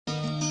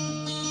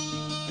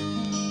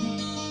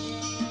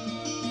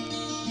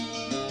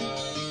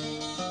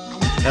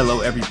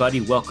Hello,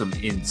 everybody. Welcome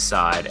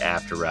inside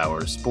After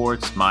Hours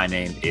Sports. My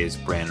name is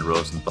Brandon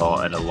Rosenthal,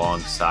 and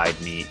alongside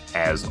me,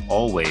 as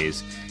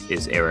always,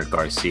 is Eric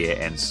Garcia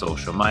and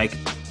Social Mike.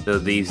 Though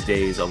these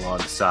days,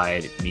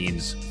 alongside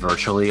means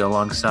virtually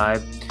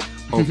alongside.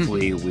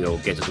 Hopefully, we'll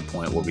get to the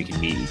point where we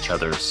can meet each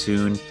other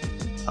soon.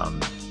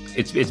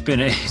 It's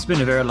been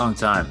a very long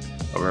time.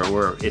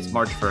 It's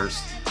March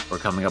 1st. We're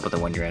coming up with the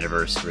 1 year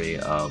anniversary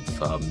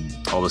of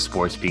all the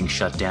sports being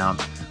shut down,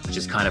 which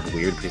is kind of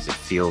weird because it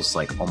feels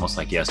like almost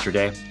like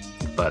yesterday.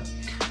 But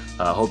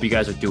hope you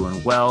guys are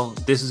doing well.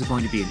 This is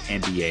going to be an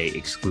NBA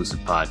exclusive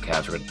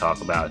podcast. We're going to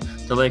talk about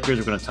the Lakers.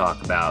 We're going to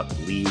talk about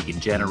the league in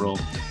general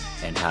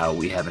and how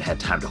we haven't had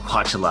time to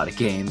watch a lot of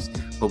games,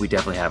 but we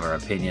definitely have our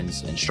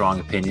opinions and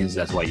strong opinions.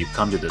 That's why you've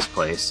come to this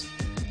place.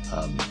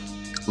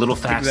 Little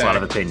facts, exactly. A lot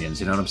of opinions.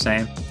 You know what I'm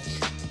saying?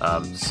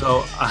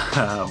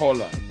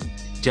 Hold on.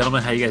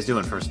 Gentlemen, how you guys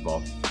doing, first of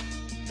all?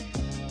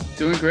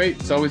 Doing great.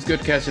 It's always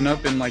good catching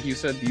up, and like you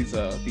said, these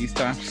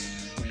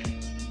times.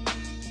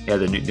 Yeah,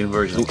 the new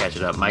version of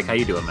catching up. Mike, how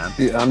you doing, man?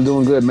 Yeah, I'm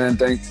doing good, man.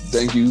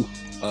 Thank you.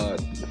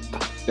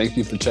 Thank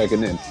you for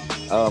checking in.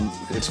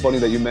 It's funny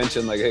that you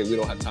mentioned like, hey, we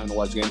don't have time to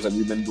watch games. Like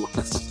we've been doing,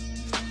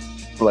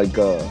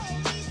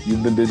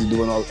 you've been busy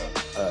doing all,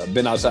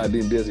 been outside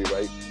being busy,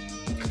 right?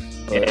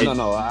 I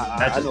know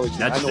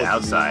not just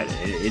outside,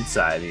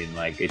 inside. I mean,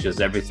 like it's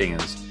just everything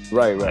is.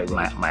 Right.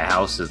 My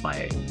house is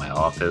my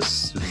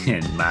office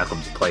and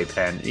Malcolm's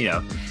playpen. You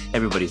know,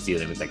 everybody's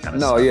dealing with that kind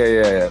of stuff. No,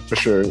 yeah, for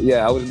sure.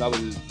 Yeah, I was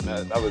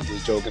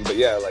just joking, but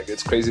yeah, like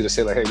it's crazy to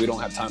say like, hey, we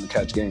don't have time to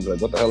catch games. Like,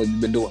 what the hell have you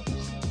been doing?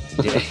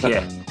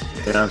 yeah.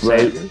 You know what I'm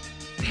saying? Right.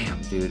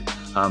 Damn, dude.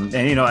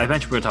 And you know, I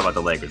mentioned we're gonna talk about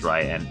the Lakers,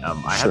 right? And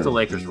I have the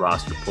Lakers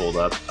roster pulled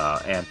up,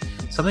 and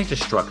something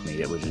just struck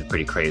me, which is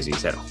pretty crazy.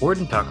 Is that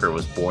Horton Tucker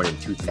was born in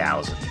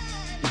 2000.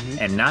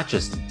 And not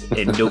just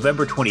in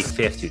November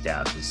 25th,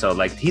 2000. So,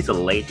 like, he's a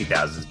late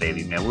 2000s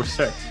baby, man.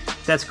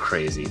 That's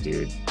crazy,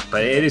 dude.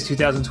 But it is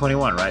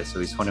 2021, right? So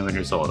he's 21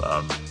 years old.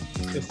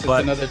 It's just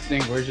another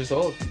thing. We're just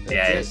old.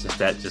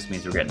 That just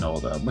means we're getting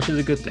old, which is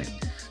a good thing.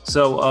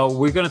 So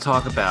we're going to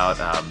talk about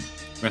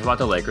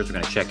the Lakers. We're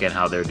going to check in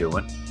how they're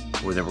doing.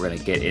 Then we're going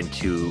to get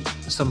into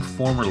some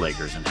former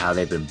Lakers and how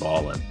they've been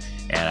balling.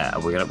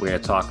 And we're gonna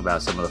talk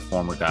about some of the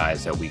former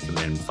guys that we've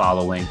been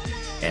following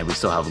and we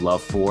still have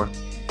love for.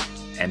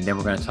 And then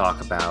we're going to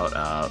talk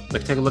about,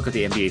 take a look at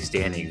the NBA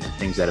standings and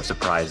things that have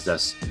surprised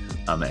us,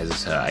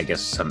 as I guess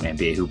some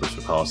NBA hoopers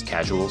would call us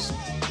casuals.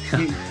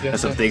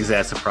 Some things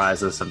that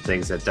surprise us, some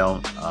things that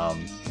don't.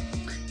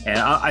 And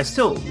I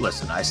still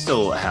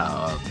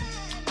have,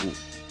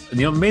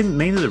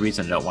 mainly the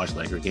reason I don't watch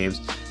Laker games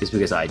is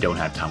because I don't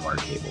have Time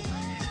Warner Cable.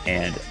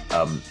 And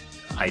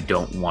I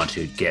don't want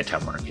to get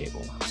Time Warner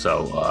Cable.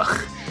 So,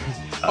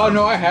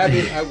 no, I have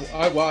it.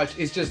 I watch.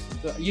 It's just,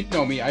 you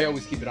know me, I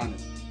always keep it on.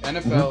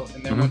 NFL,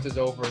 and then once it's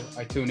over,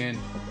 I tune in.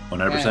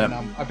 100%.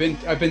 And,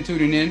 I've been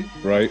tuning in.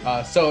 Right.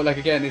 So like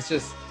again, it's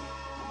just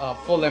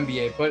full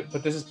NBA, but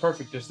this is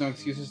perfect. There's no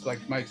excuses. Like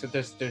Mike said,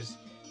 there's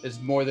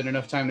more than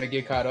enough time to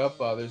get caught up.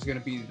 There's going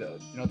to be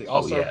the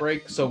All-Star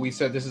break, so we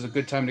said this is a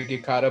good time to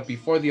get caught up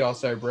before the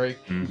All-Star break.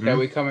 That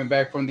we coming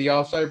back from the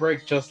All-Star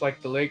break, just like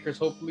the Lakers.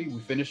 Hopefully, we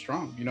finish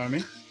strong. You know what I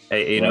mean?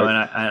 Hey, you know, and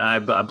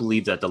I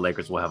believe that the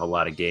Lakers will have a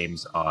lot of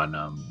games on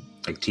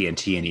like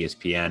TNT and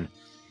ESPN.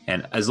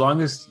 And as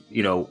long as,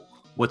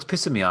 what's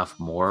pissing me off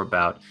more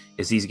about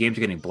is these games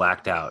are getting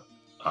blacked out,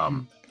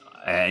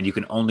 and you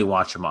can only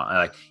watch them on,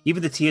 like,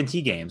 even the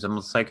TNT games. I'm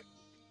just like,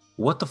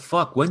 what the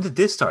fuck? When did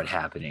this start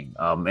happening?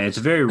 And it's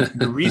a very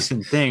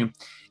recent thing,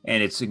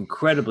 and it's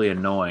incredibly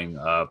annoying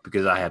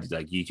because I have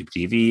like YouTube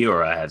TV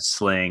or I have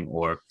Sling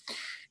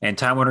and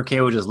Time Warner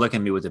Cable just look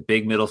at me with a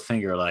big middle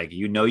finger, like,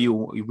 you're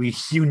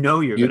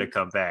going to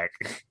come back.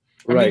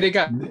 I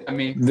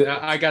mean,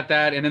 I got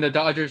that, and then the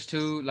Dodgers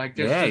too. Like,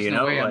 there's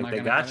no way like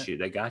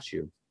they got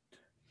you.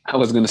 I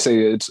was gonna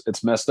say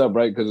it's messed up,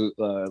 right? Because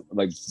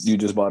like you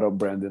just brought up,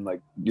 Brandon, like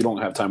you don't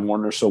have Time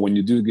Warner, so when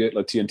you do get a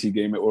TNT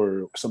game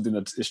or something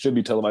that it should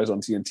be televised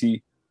on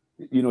TNT,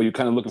 you're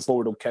kind of looking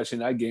forward to catching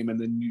that game, and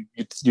then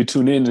you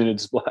tune in and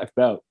it's blacked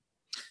out.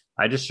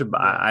 I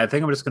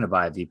think I'm just gonna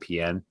buy a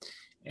VPN,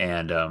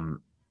 and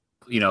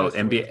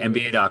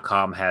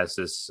NBA.com has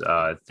this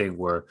thing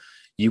where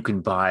you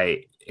can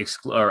buy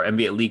or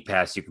NBA League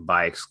Pass, you can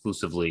buy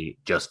exclusively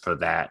just for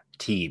that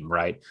team,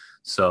 right?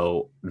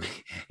 So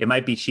it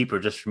might be cheaper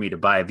just for me to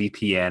buy a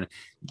VPN,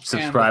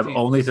 subscribe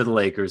only to the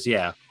Lakers,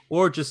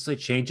 or just like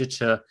change it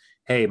to,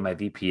 hey, my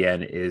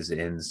VPN is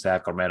in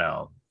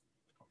Sacramento,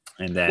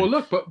 and then. Well,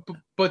 look,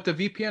 but the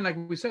VPN, like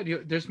we said,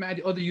 there's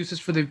mad other uses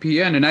for the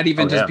VPN, and not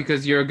even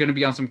because you're going to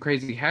be on some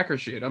crazy hacker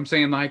shit. I'm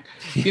saying like,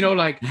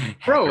 like,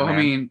 bro, I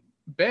mean,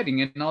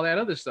 betting and all that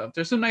other stuff.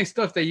 There's some nice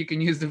stuff that you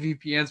can use the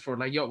VPNs for.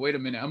 Like, yo, wait a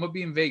minute, I'm gonna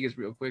be in Vegas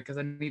real quick because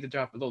I need to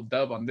drop a little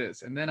dub on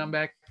this, and then I'm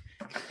back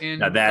And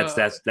now that's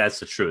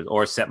the truth.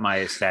 Or set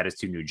my status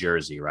to New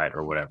Jersey, right,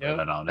 or whatever.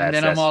 Yep. No, and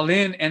then I'm all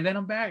in, and then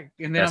I'm back,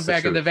 and then I'm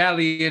back in the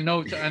valley. And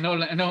I know,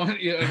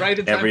 right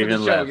in time for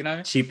the show. You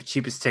know,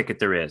 cheapest ticket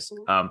there is.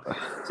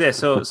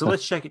 So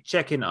let's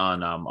check in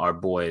on our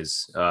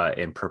boys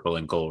in purple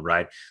and gold.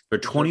 Right, they're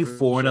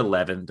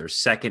 24-11. They're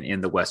second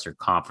in the Western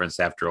Conference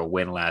after a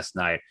win last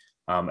night.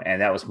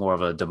 And that was more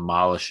of a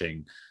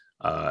demolishing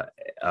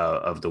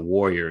of the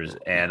Warriors.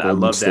 And I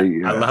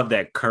love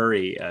that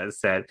Curry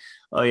said,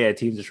 "Oh yeah,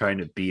 teams are trying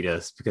to beat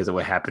us because of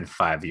what happened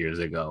 5 years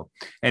ago."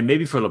 And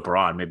maybe for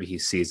LeBron, maybe he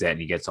sees that and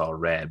he gets all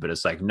red. But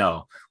it's like,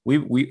 no,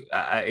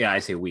 I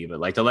say we, but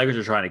like the Lakers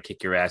are trying to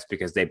kick your ass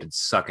because they've been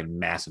sucking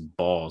massive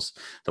balls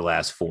the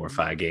last 4 or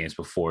 5 games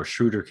before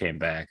Schroeder came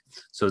back.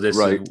 So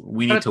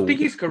we need to. I think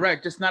he's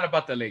correct. It's not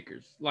about the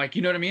Lakers. Like,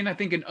 you know what I mean? I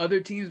think in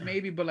other teams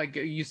maybe, but like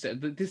you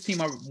said, this team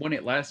won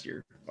it last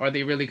year. Are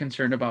they really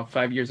concerned about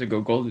 5 years ago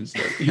Golden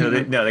State?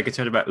 They're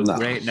concerned about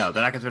Oubre. No,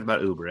 they're not concerned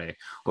about Oubre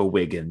or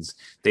Wiggins.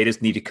 They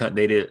just need to cut.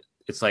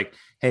 It's like,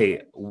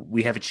 hey,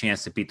 we have a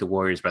chance to beat the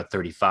Warriors by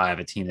 35,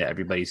 a team that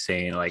everybody's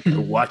saying like,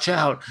 watch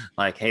out.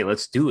 Like, hey,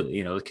 let's do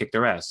it. Let's kick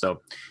their ass.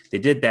 So they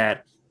did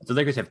that. The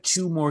Lakers have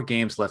 2 more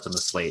games left on the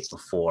slate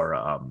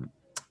before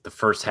the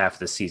first half of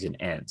the season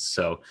ends.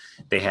 So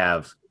they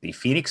have the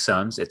Phoenix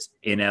Suns. It's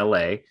in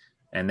LA,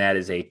 and that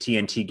is a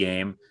TNT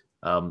game.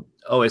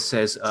 It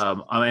says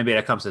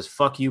NBA.com says,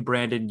 "Fuck you,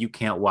 Brandon. You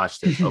can't watch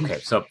this." Okay,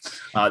 so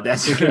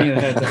that's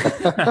Brandon.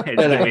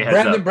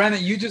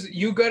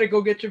 You gotta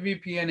go get your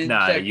VPN and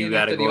check in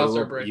after the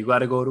All-Star break. You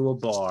gotta go to a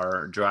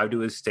bar, drive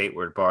to a state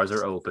where bars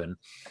are open,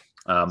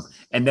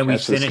 and then we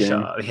finish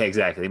off. Yeah,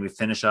 exactly. Then we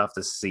finish off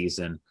the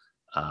season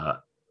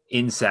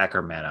in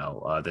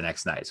Sacramento the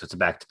next night. So it's a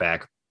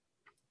back-to-back.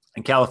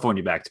 In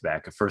California,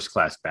 back-to-back, a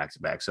first-class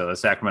back-to-back. So the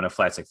Sacramento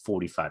flight's like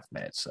 45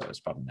 minutes, so it's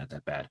probably not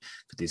that bad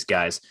for these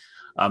guys.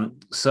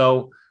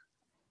 So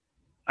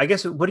I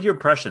guess what are your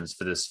impressions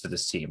for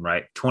this team,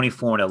 right?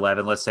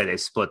 24-11. Let's say they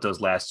split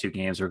those last 2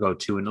 games or go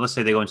 2, and let's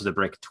say they go into the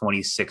break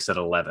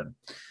 26-11,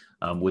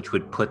 which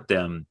would put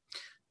them.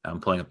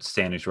 I'm pulling up the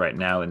standings right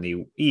now in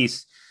the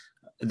East.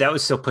 That would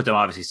still put them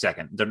obviously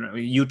second.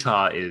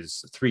 Utah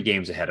is 3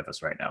 games ahead of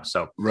us right now.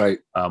 So, right.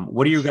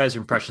 What are your guys'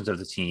 impressions of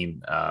the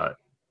team?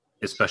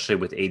 Especially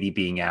with AD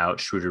being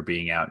out, Schroeder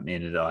being out and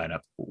into the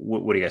lineup.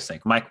 What do you guys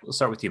think? Mike, we'll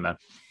start with you, man.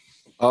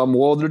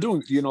 Well, they're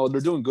doing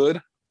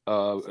good.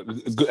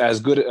 As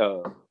good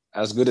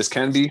as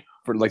can be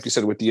for, like you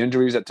said, with the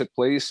injuries that took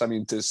place. I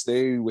mean, to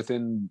stay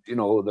within,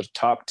 the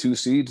top 2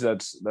 seeds,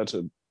 that's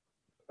a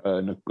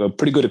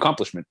pretty good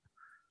accomplishment.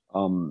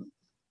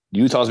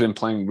 Utah's been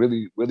playing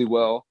really, really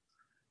well.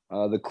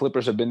 The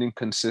Clippers have been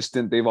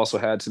inconsistent. They've also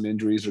had some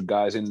injuries or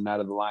guys in and out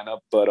of the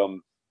lineup, but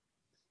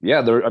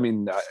yeah,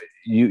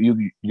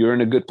 you're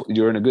in a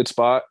good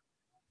spot.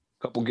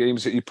 A couple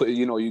games that you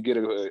get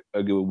a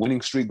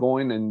winning streak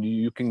going, and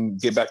you can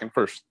get back in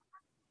first.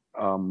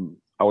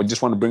 I would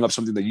just want to bring up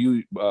something that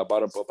you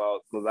brought up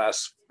about the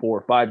last 4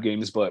 or 5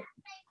 games, but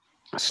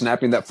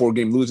snapping that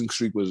 4-game losing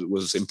streak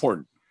was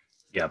important.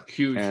 Yeah,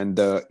 huge. And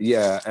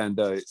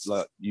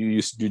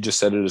you just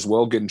said it as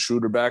well. Getting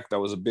Schroeder back, that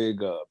was a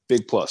big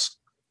plus.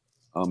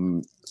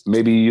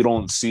 Maybe you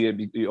don't see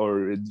it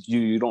or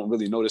you don't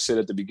really notice it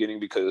at the beginning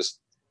because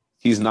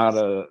he's not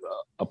a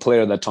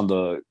player that's on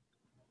the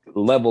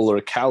level or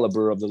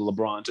caliber of the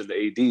LeBrons and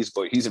the ADs,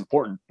 but he's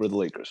important for the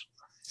Lakers.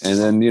 And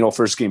then,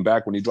 first game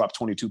back when he dropped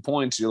 22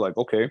 points, you're like,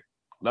 okay,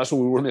 that's what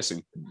we were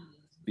missing.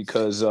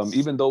 Because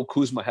even though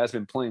Kuzma has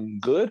been playing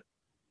good,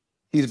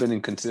 he's been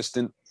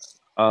inconsistent.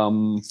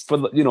 More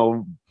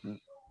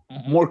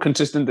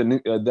consistent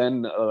than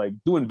like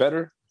doing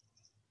better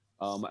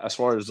as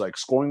far as like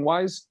scoring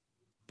wise,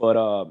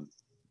 but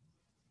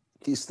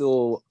he's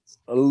still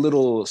a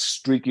little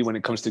streaky when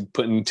it comes to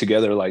putting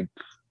together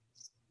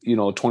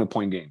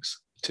 20-point games,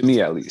 to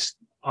me at least.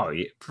 Oh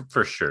yeah,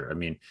 for sure. I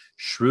mean,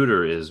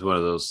 Schroeder is one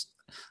of those,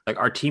 like,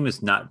 our team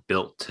is not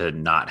built to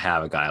not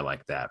have a guy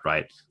like that,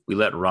 right? We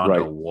let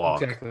Rondo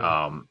walk, exactly.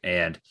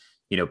 And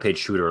paid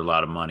Schroeder a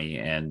lot of money,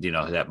 and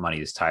that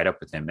money is tied up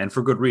with him, and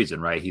for good reason,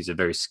 right? He's a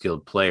very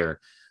skilled player,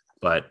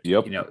 but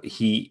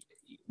the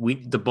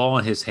ball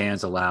in his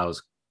hands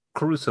allows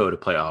Caruso to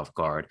play off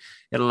guard.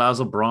 It allows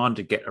LeBron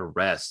to get a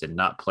rest and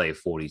not play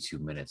 42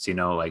 minutes.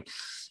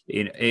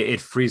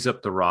 It frees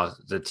up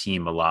the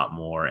team a lot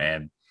more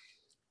and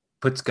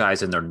puts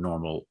guys in their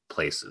normal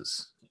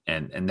places.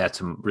 And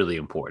that's really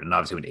important. And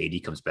obviously when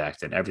AD comes back,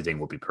 then everything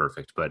will be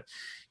perfect. But,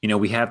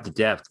 we have the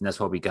depth, and that's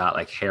why we got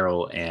like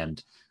Harrell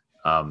and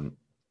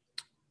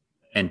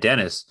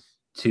Dennis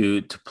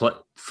to play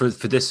for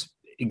this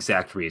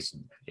exact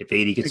reason. If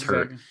AD gets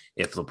hurt,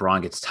 if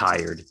LeBron gets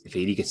tired, if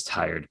AD gets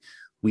tired,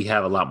 we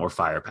have a lot more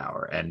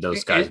firepower, and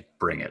those guys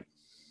bring it.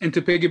 And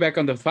to piggyback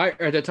on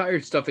the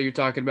tired stuff that you're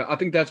talking about, I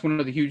think that's one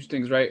of the huge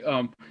things, right?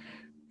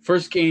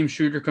 First game,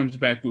 Schroeder comes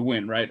back, we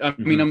win, right? I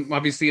mean,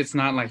 obviously it's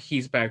not like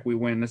he's back, we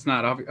win. It's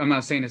not. I'm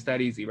not saying it's that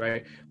easy,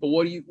 right? But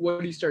what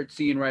do you start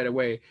seeing right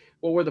away?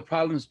 What were the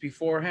problems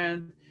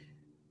beforehand?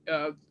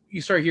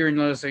 you start hearing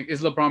us like,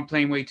 is LeBron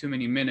playing way too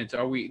many minutes?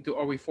 Are we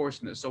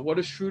forcing this? So what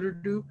does Schroeder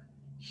do?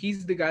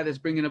 He's the guy that's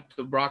bringing up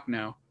the rock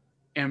now.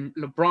 And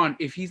LeBron,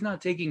 if he's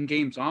not taking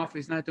games off,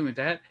 he's not doing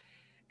that,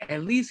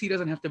 at least he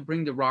doesn't have to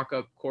bring the rock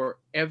up court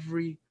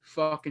every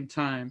fucking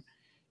time.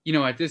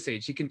 At this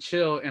age, he can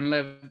chill and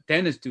let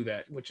Dennis do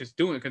that, which is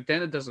doing, because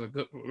Dennis does a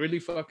really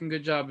fucking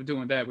good job of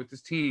doing that with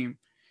his team.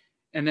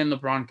 And then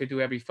LeBron could do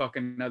every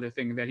fucking other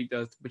thing that he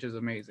does, which is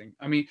amazing.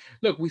 I mean,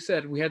 look, we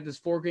said we had this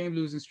 4-game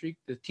losing streak.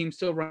 The team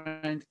still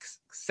ranked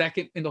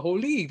second in the whole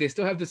league. They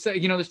still have they're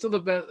still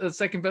the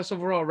second best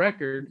overall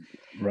record.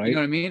 Right. You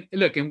know what I mean?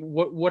 Look, and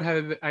what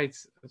have I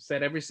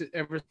said ever since?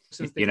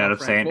 You know what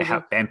I'm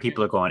saying? And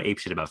people are going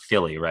apeshit about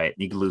Philly, right?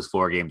 You can lose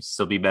 4 games,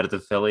 still be better than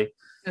Philly.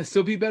 And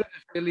still be better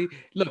than Philly.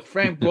 Look,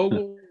 Frank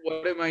Vogel,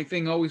 what am I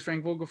thinking? Always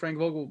Frank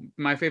Vogel.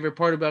 My favorite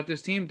part about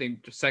this team,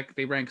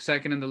 they rank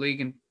second in the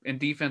league in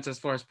defense as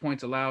far as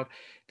points allowed.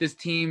 This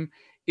team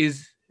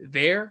is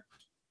there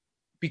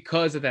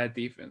because of that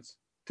defense.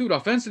 Dude,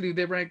 offensively,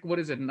 they rank,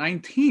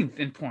 19th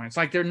in points.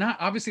 Like, they're not,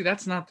 obviously,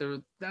 that's not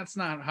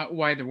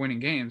why they're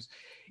winning games.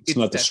 It's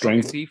not the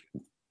strength.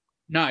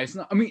 No, it's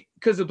not. I mean,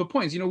 because of the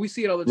points. We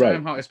see it all the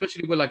time, how,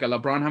 especially with like a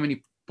LeBron, how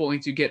many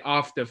points you get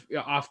off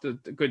the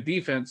good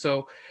defense.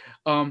 So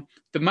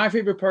my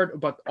favorite part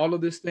about all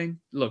of this thing,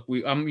 look,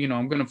 I'm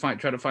gonna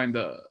try to find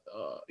the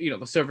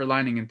the silver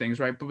lining and things,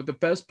 right? But the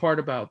best part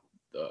about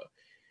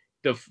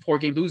the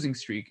 4-game losing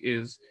streak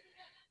is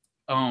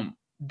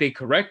they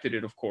corrected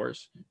it, of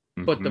course.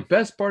 Mm-hmm. But the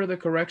best part of the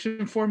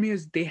correction for me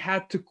is they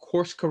had to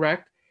course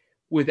correct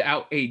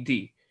without AD.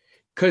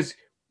 Because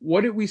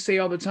what did we say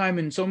all the time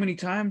and so many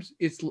times?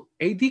 It's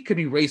AD can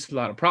erase a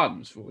lot of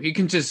problems. He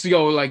can just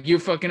go like, you're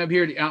fucking up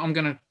here. I'm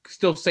going to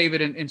still save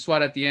it and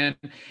swat at the end.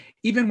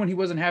 Even when he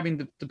wasn't having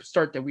the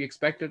start that we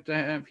expected to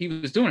have, he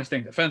was doing his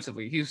thing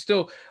defensively. He was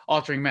still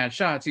altering mad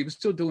shots. He was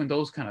still doing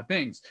those kind of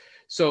things.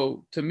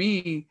 So to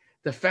me,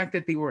 the fact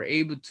that they were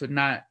able to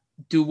not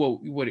do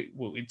what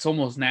it's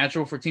almost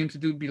natural for teams to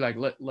do, be like,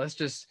 let's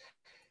just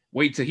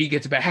wait till he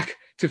gets back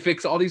to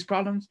fix all these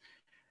problems.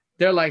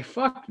 They're like,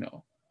 fuck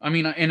no. I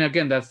mean, and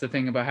again, that's the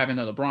thing about having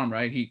a LeBron,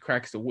 right? He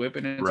cracks the whip,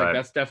 and it's like,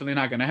 that's definitely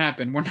not going to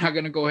happen. We're not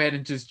going to go ahead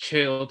and just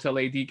chill till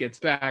AD gets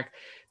back.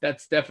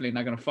 That's definitely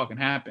not going to fucking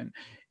happen.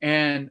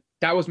 And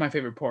that was my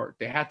favorite part.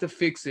 They had to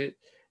fix it.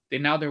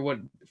 They're what,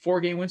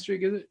 4-game win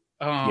streak, is it?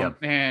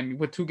 And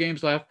with 2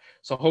 games left.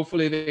 So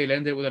hopefully they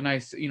end it with a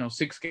nice,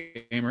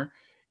 6-gamer.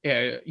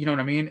 You know what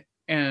I mean?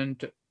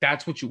 And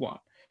that's what you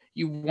want.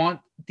 You want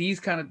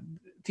these kind of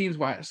teams.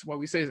 What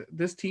we say is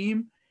this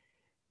team,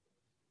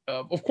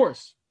 of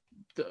course,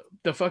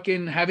 the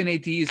fucking having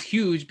AD is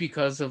huge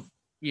because of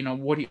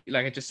what he,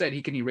 like I just said,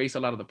 he can erase a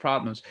lot of the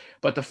problems.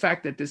 But the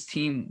fact that this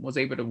team was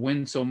able to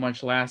win so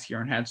much last year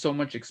and had so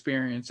much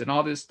experience and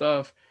all this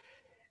stuff,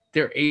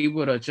 they're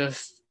able to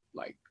just,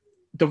 like,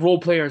 the role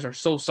players are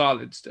so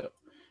solid still.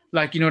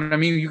 Like, you know what I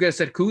mean? You guys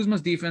said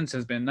Kuzma's defense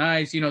has been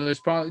nice.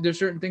 There's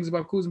certain things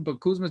about Kuzma, but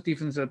Kuzma's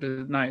defense has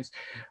been nice.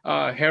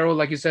 Harold,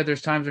 like you said,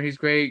 there's times where he's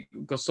great.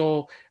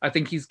 Gasol, I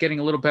think he's getting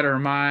a little better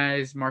in my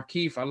eyes.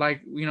 Markieff, I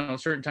like,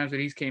 certain times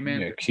that he's came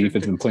in. Yeah, Keith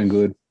has been playing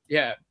good.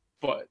 Yeah,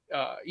 but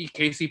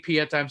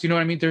KCP at times, you know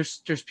what I mean?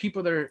 There's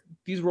people that are,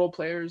 these role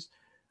players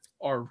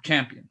are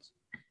champions.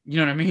 You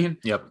know what I mean?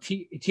 Yep.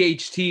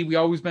 THT, we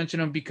always mention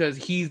him because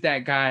he's that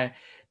guy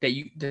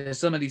that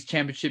some of these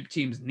championship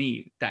teams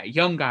need, that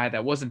young guy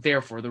that wasn't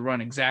there for the run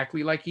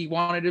exactly like he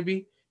wanted to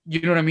be.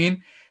 You know what I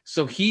mean?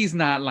 So he's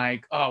not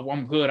like, oh, well,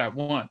 I'm good, I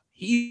won.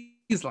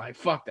 He's like,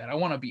 fuck that. I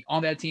want to be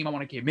on that team. I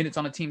want to get minutes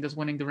on the team that's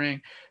winning the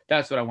ring.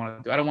 That's what I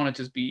want to do. I don't want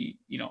to just be,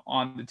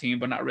 on the team,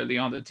 but not really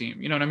on the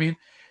team. You know what I mean?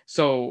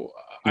 So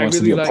I want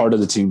to be a part of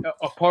the team.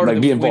 A part of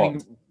the be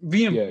involved.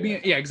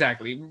 Yeah,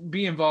 exactly.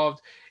 Be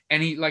involved.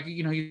 And he, like,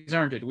 he's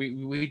earned it.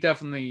 We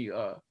definitely,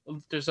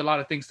 there's a lot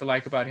of things to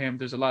like about him.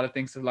 There's a lot of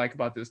things to like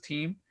about this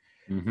team.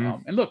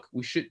 Mm-hmm. And look,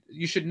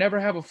 you should never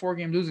have a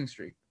 4-game losing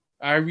streak.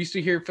 I used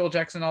to hear Phil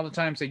Jackson all the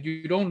time say,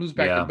 you don't lose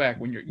back to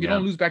back when you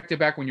don't lose back to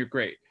back when you're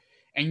great.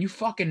 And you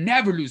fucking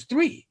never lose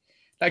 3.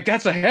 Like,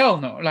 that's a hell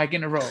no, like,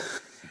 in a row.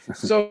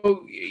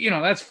 So,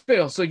 that's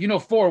Phil. So,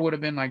 4 would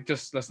have been like,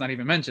 just let's not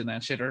even mention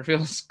that shit, or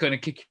Phil's going to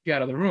kick you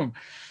out of the room.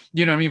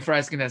 You know what I mean? For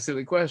asking that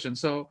silly question.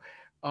 So,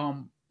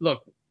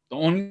 look, the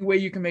only way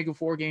you can make a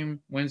 4-game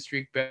win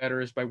streak better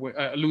is by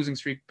a losing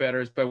streak better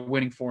is by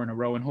winning 4 in a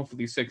row, and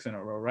hopefully 6 in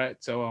a row, right?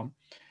 So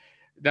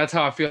that's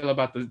how I feel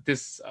about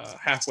this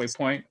halfway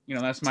point.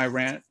 That's my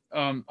rant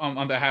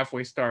on the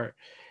halfway start.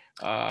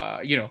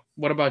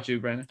 What about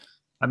you, Brandon?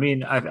 I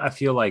mean, I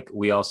feel like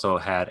we also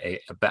had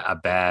a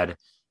bad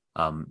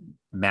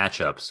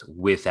matchups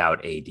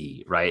without AD,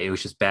 right? It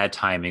was just bad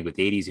timing with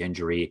AD's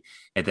injury,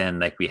 and then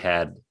like we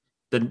had.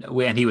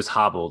 And he was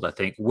hobbled, I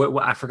think.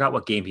 I forgot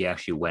what game he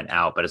actually went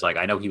out, but it's like,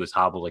 I know he was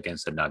hobbled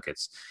against the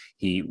Nuggets.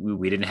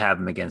 We didn't have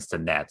him against the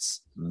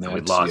Nets, and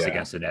we lost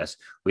against the Nets.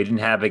 We didn't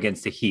have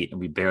against the Heat, and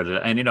we barely.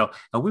 And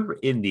and we were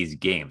in these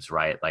games,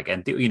 right? Like,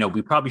 and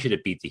we probably should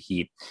have beat the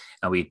Heat,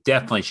 and we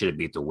definitely should have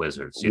beat the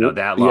Wizards.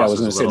 That loss. Yeah, I was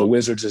going to say the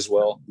Wizards as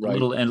well, right?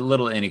 A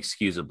little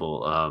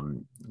inexcusable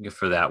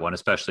for that one,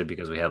 especially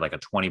because we had like a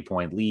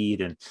 20-point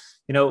lead, and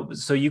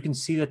so you can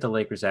see that the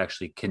Lakers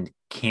actually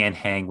can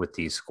hang with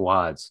these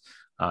squads,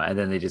 and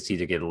then they just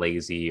either get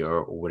lazy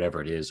or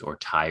whatever it is, or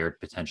tired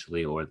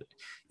potentially, or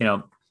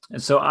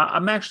And so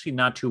I'm actually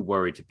not too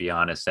worried, to be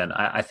honest. And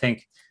I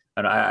think,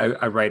 and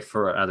I write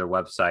for another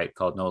website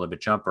called No Limit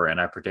Jumper, and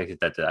I predicted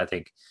that I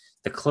think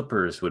the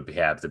Clippers would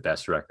have the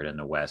best record in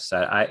the West.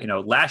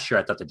 Last year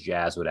I thought the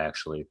Jazz would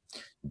actually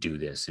do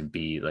this and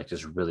be like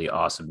this really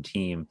awesome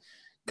team,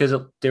 because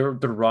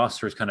the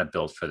roster is kind of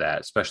built for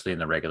that, especially in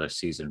the regular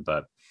season.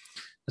 But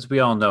as we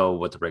all know,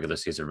 what the regular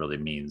season really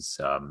means,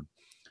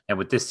 and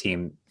with this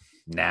team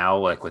now,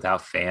 like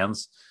without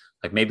fans,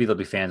 like maybe there'll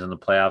be fans in the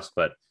playoffs,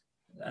 but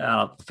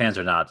fans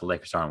are not. The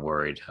Lakers aren't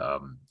worried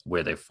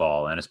where they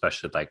fall, and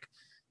especially like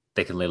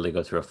they can literally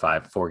go through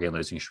a 4 game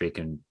losing streak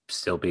and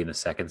still be in the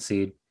second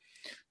seed.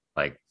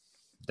 Like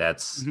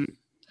that's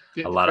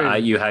a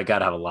lot. You got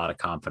to have a lot of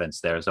confidence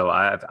there. So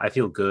I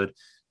feel good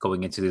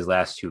going into these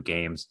last 2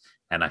 games,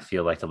 and I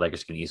feel like the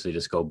Lakers can easily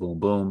just go boom,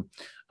 boom,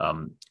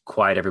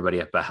 quiet everybody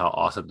about how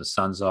awesome the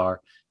Suns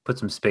are, put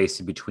some space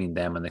in between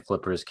them and the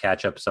Clippers,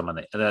 catch up some of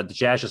the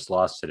Jazz just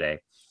lost today,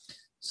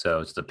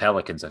 so it's the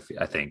Pelicans,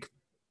 I think.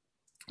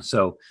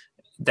 So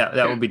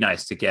that would be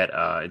nice to get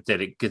a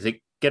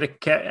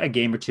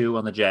game or 2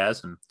 on the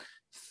Jazz and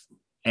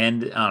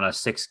end on a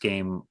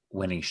 6-game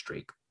winning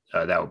streak.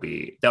 That would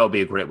be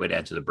a great way to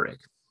enter the break.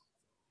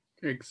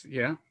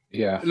 Yeah.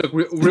 Look,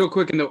 real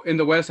quick in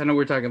the West. I know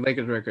we're talking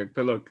Lakers record,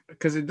 but look,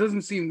 because it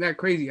doesn't seem that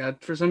crazy.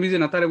 For some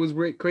reason, I thought it was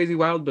crazy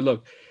wild. But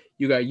look,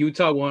 you got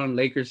Utah 1,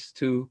 Lakers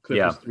 2,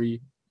 Clippers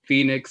 3,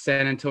 Phoenix,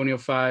 San Antonio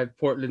 5,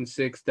 Portland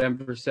 6,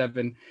 Denver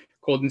 7,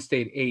 Golden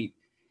State 8.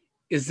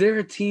 Is there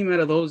a team out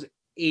of those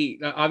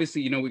 8?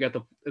 Obviously, we got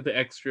the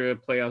extra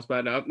playoffs,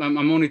 but I'm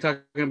only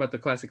talking about the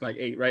classic like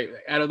 8, right?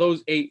 Out of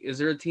those 8, is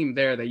there a team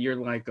there that you're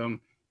like,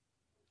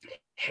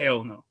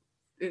 hell no?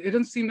 It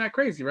doesn't seem that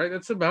crazy, right?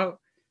 That's about.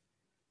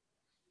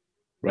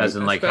 Right. As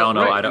in, like, hell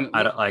no, right.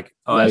 I don't like.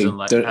 Oh, as in,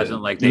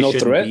 like, they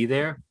shouldn't threat? Be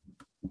there.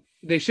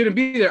 They shouldn't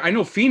be there. I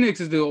know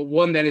Phoenix is the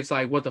one that it's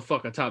like, what the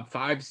fuck, a top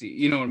 5 seed?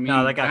 You know what I mean?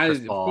 No, that got Chris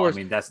Paul. I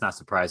mean, that's not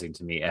surprising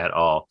to me at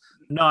all.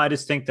 No, I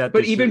just think that.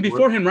 But even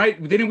before him,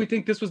 right? Didn't we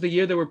think this was the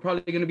year that we're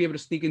probably going to be able to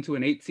sneak into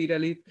an 8 seed at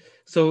least?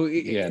 So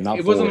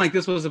it wasn't like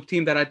this was a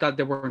team that I thought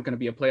they weren't going to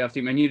be a playoff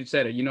team. And you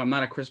said it. I'm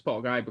not a Chris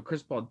Paul guy, but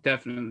Chris Paul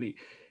definitely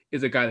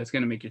is a guy that's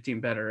going to make your team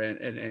better.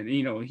 And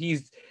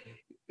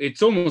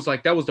it's almost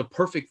like that was the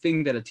perfect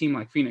thing that a team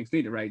like Phoenix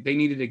needed, right? They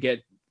needed to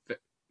get.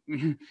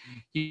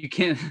 You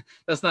can't.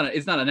 It's not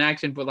an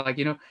action, but like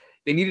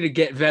they needed to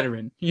get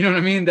veteran. You know what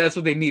I mean? That's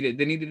what they needed.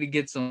 They needed to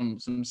get some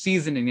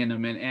seasoning in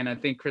them, and I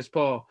think Chris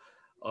Paul.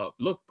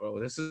 Look, bro,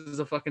 this is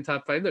a fucking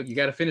top 5. Look, you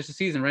got to finish the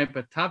season, right?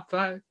 But top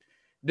 5,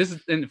 this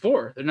is in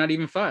 4. They're not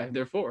even 5.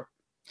 They're 4.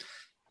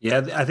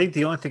 Yeah, I think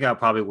the only thing I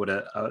probably would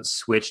have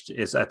switched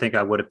is I think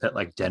I would have put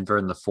like Denver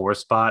in the 4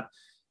 spot,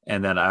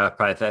 and then I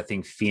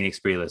think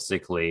Phoenix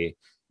realistically.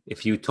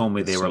 If you told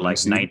me they were like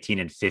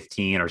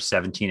 19-15 or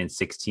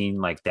 17-16,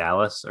 like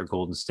Dallas or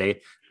Golden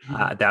State,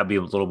 that would be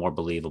a little more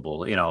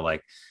believable,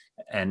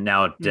 and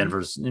now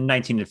Denver's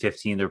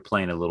 19-15, they're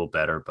playing a little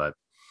better, but,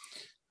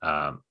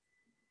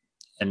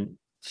 and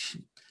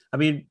I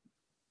mean,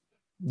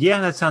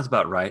 yeah, that sounds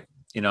about right.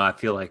 I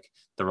feel like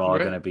they're all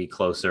going to be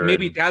closer.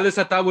 Maybe Dallas,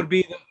 I thought would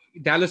be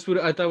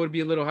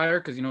a little higher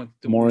because,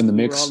 more in the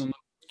mix.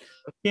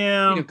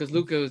 Yeah. Because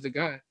Luka was the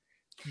guy.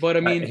 But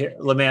I mean,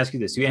 let me ask you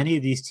this: do any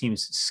of these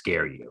teams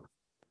scare you?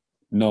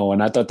 No,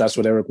 and I thought that's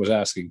what Eric was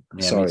asking.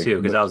 Yeah, Sorry, me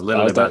too, because I was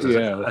literally about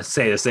to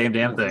say the same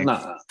damn thing.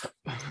 Nah.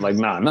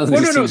 No.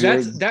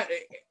 That's that.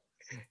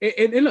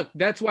 And look,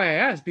 that's why I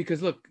asked,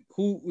 because look,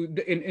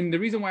 and the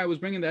reason why I was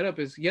bringing that up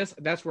is, yes,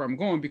 that's where I'm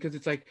going, because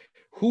it's like,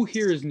 who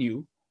here is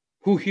new?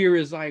 Who here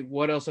is like,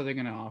 what else are they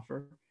going to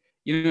offer?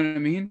 You know what I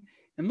mean?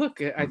 And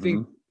look, I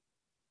think.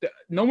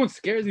 No one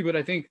scares me, but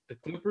I think the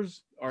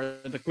Clippers are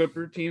the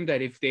Clipper team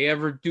that if they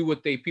ever do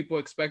what people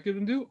expected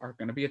them to do, are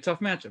going to be a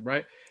tough matchup,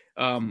 right?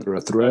 They're a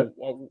threat.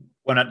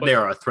 They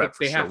are a threat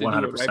for sure,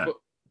 100%. Right?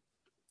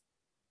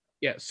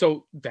 Yeah,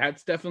 so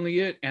that's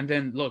definitely it. And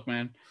then look,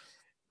 man,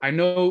 I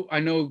know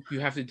you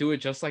have to do it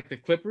just like the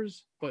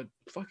Clippers, but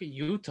fucking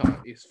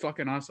Utah is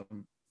fucking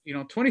awesome.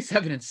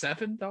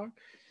 27-7, dog.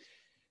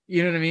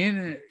 You know what I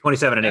mean?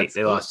 27-8.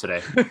 They lost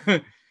today.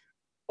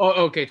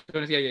 Oh, okay.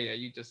 Yeah.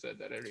 You just said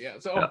that. Yeah.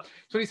 So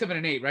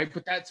 27-8, right?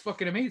 But that's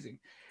fucking amazing.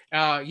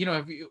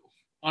 If you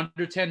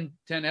under 10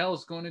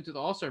 L's going into the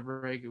All-Star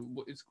break,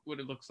 it's what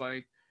it looks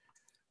like.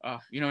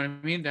 You know what I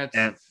mean? That's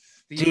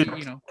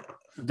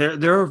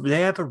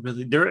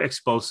they're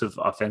explosive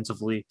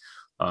offensively.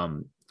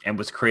 And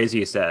what's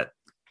crazy is that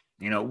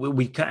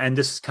we and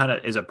this kind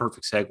of is a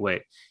perfect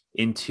segue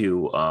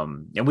into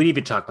and we didn't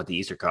even talk about the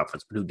Eastern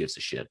Conference, but who gives a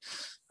shit?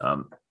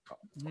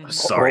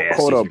 Sorry.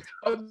 Hold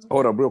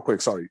up, real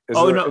quick. Sorry.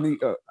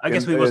 I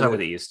guess we will talk about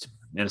the East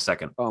in a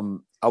second.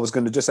 I was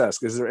going to just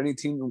ask: is there any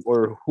team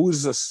or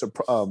who's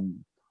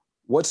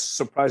what's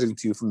surprising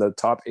to you from the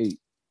top 8?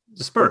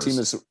 The Spurs. What team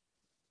is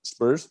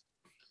Spurs?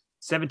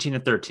 17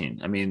 and 13.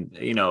 I mean,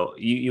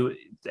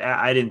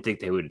 I didn't think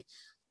they would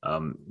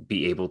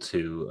be able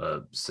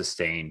to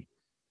sustain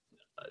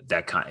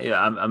that kind.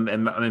 Yeah, I'm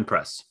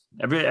impressed.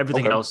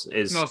 Everything else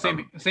is no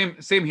same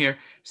here.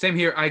 Same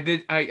here. I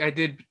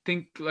did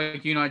think,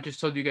 like, I just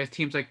told you guys,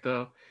 teams like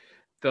the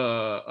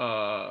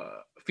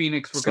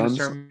Phoenix were going to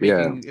start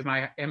making,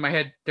 in my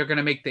head, they're going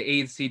to make the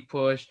 8th seed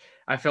push.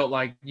 I felt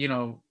like,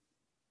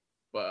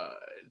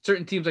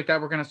 certain teams like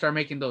that were going to start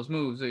making those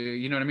moves.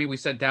 You know what I mean? We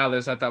said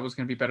Dallas, I thought was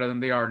going to be better than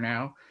they are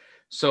now.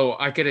 So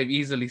I could have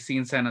easily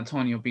seen San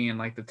Antonio being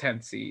like the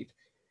 10th seed.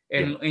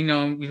 And,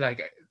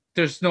 like,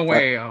 there's no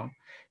way.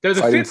 They're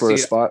the 5th seed.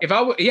 Spot. If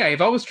I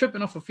was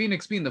tripping off of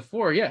Phoenix being the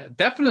 4,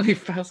 definitely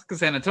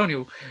San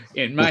Antonio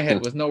in my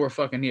head was nowhere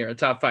fucking near a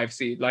top 5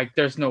 seed. Like,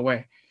 there's no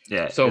way.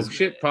 Yeah. So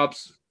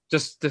props,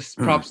 just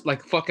props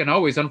like fucking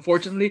always.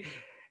 Unfortunately,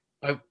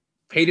 I've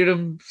hated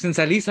them since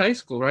at least high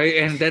school, right?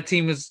 And that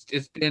team has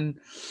been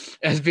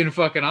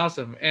fucking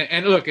awesome.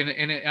 And look,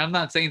 and I'm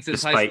not saying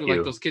since high school,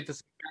 like those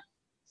kids.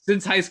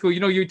 Since high school,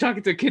 you're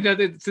talking to a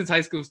kid since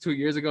high school was 2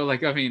 years ago.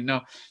 Like, I mean, no,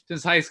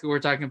 since high school, we're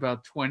talking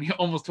about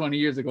almost 20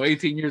 years ago,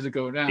 18 years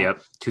ago now.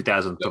 Yep.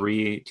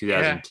 2003,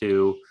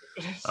 2002.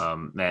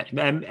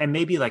 And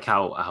maybe like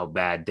how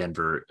bad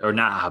Denver, or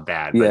not how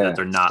bad, but that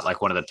they're not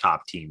like one of the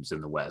top teams in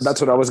the West.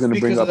 That's what I was going to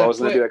bring up. I was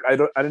going to be like,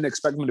 I didn't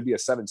expect them to be a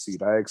 7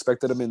 seed. I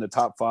expected them in the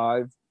top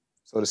 5.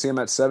 So to see them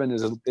at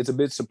 7 it's a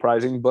bit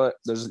surprising, but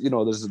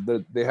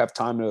they have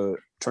time to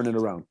turn it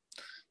around.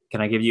 Can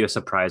I give you a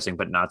surprising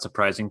but not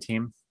surprising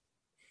team?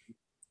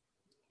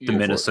 The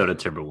Minnesota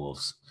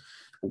Timberwolves.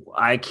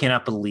 I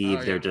cannot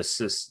believe they're just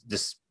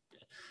it's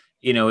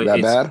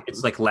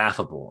like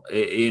laughable.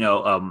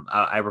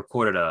 I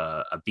recorded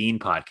a Bean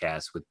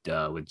podcast with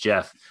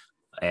Jeff,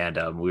 and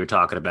we were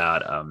talking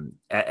about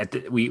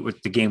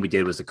the game we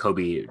did was the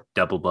Kobe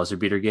double buzzer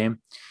beater game,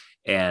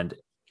 and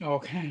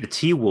the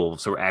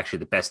T-Wolves were actually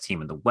the best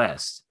team in the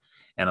West.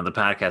 And on the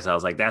podcast, I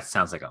was like, that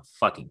sounds like a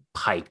fucking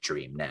pipe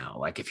dream now.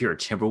 Like, if you're a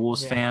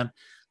Timberwolves fan,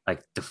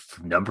 like the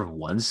number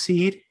 1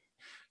 seed,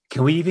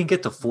 can we even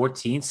get the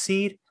 14th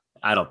seed?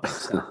 I don't think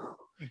so.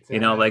 Exactly.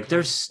 Like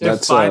they're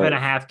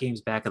 5.5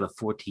 games back of the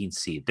 14th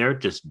seed. They're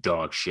just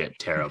dog shit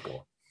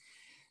terrible.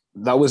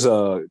 That was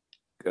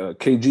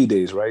KG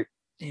days, right?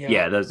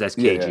 Yeah, that's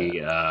KG.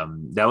 Yeah.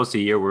 That was the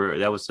year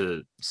that was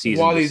the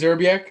season. Wally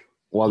Szczerbiak.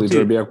 What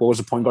was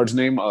the point guard's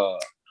name? I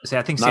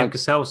think Sam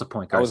Cassell was the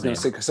point guard. I was going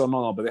to say Cassell,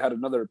 no, but they had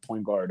another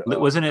point guard.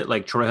 Wasn't it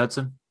like Troy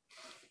Hudson?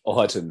 Oh,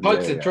 Hudson.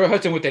 Troy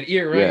Hudson with that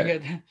ear,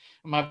 right? Yeah.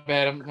 My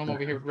bad. I'm over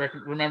here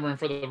remembering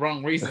for the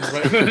wrong reasons,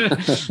 right?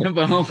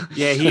 But,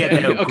 he had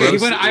that. Okay,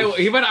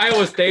 he went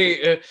Iowa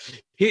State.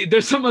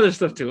 There's some other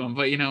stuff to him,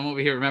 but I'm over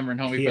here remembering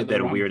homie. He had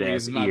that weird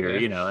ass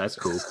ear. That's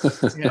cool.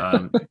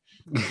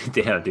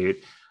 Damn, dude.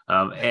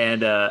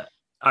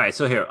 All right,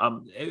 so here,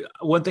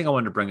 one thing I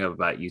wanted to bring up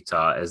about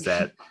Utah is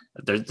that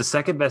the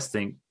second best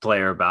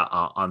player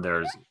on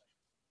their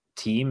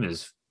team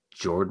is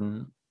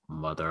Jordan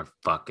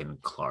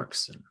motherfucking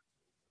Clarkson.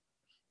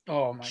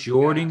 Oh my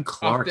Jordan God.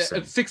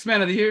 Clarkson, 6th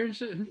man of the year.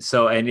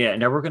 So,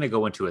 now we're going to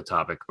go into a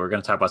topic. We're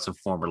going to talk about some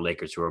former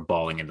Lakers who are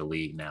balling in the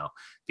league now,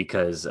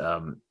 because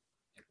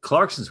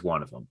Clarkson's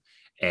one of them.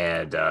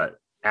 And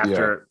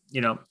after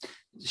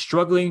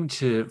struggling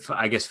to,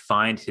 I guess,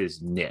 find his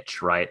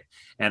niche, right?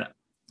 And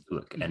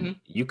look, and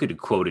you could have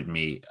quoted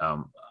me.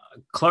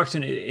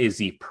 Clarkson is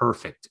the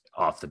perfect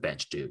off the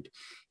bench dude.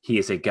 He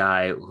is a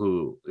guy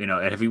who,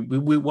 and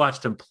we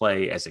watched him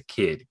play as a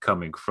kid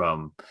coming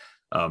from,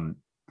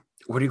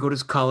 where do you go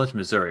to college?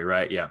 Missouri,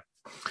 right? Yeah.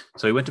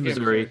 So he went to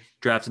Missouri,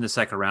 drafted in the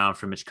 2nd round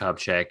from Mitch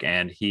Kupchak,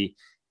 and he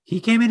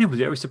came in and was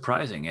very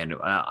surprising. And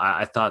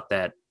I thought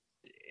that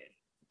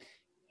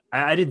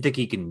I didn't think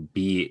he can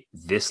be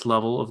this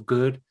level of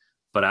good,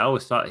 but I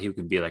always thought he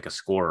could be like a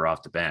scorer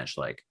off the bench.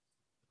 Like,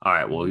 all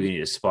right, well, you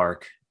need a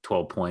spark,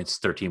 12 points,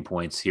 13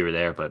 points here or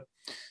there, but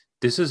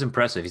this is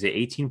impressive. He's at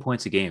 18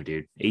 points a game,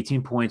 dude.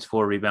 18 points,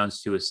 4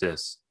 rebounds, 2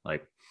 assists.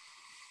 Like,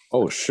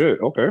 oh shit,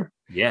 okay.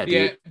 Yeah,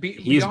 dude.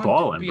 He's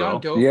balling, bro.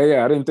 Dope.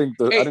 Yeah. I didn't think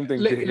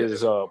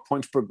his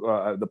points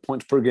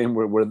per game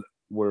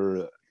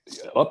were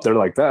up there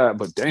like that,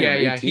 but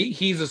damn. Yeah.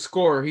 He's a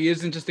scorer. He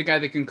isn't just a guy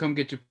that can come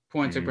get you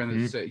points. Like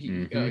Brendan said,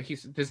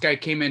 this guy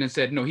came in and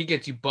said, no, he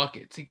gets you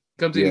buckets. He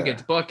comes in and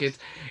gets buckets.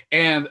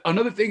 And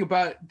another thing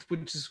about,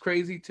 which is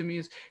crazy to me,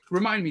 is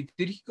remind me,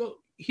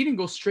 he didn't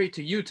go straight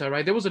to Utah,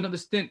 right? There was another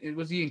stint.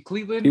 Was he in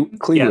Cleveland?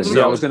 Cleveland.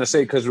 Yeah, I was gonna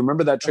say, because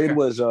remember that trade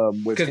was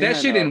because that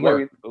shit didn't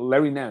work.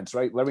 Larry Nance,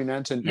 right? Larry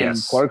Nance and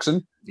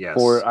Clarkson. Yes.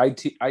 For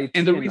IT,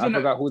 and the reason I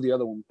forgot who the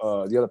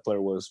other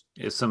player was.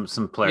 It's some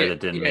player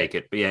that didn't make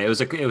it, but it was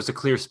a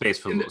clear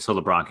space so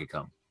LeBron could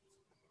come.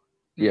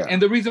 Yeah.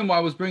 And the reason why I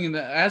was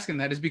asking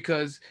that is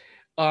because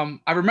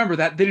I remember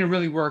that didn't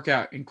really work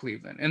out in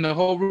Cleveland, and the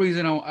whole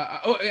reason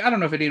I don't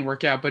know if it didn't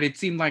work out, but it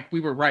seemed like we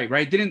were right?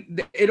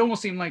 It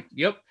almost seemed like,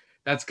 yep,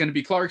 that's going to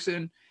be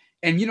Clarkson.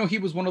 And, he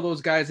was one of those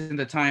guys in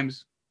the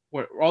times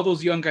where all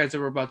those young guys that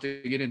we're about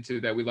to get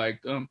into that we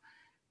liked.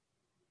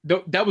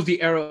 That was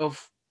the era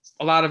of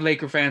a lot of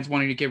Laker fans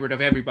wanting to get rid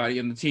of everybody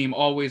in the team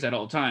always at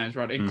all times,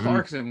 right? And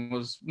Clarkson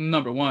was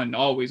number one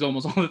always,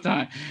 almost all the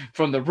time.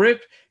 From the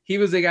rip, he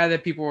was the guy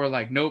that people were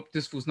like, nope,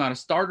 this was not a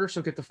starter,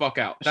 so get the fuck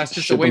out. That's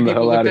just the way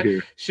people looked at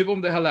it. Ship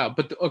him the hell out.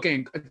 But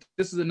okay,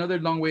 this is another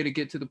long way to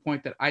get to the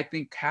point that I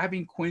think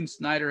having Quinn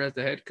Snyder as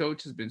the head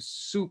coach has been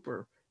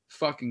super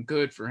fucking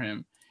good for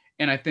him.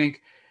 And I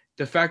think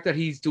the fact that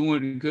he's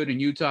doing good in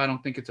Utah, I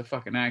don't think it's a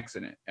fucking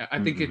accident. I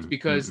think it's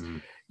because,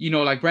 you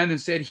know, like Brandon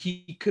said,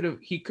 he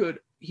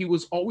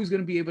was always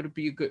going to be able to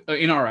be a good,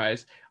 in our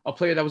eyes, a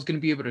player that was going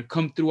to be able to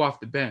come through off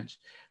the bench.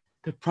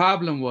 The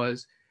problem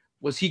was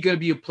he going to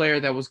be a player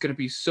that was going to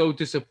be so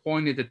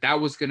disappointed that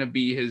was going to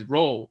be his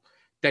role,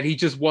 that he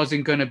just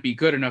wasn't going to be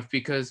good enough?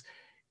 Because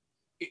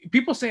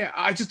people say,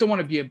 I just don't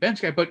want to be a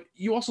bench guy, but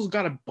you also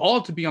got a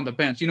ball to be on the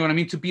bench. You know what I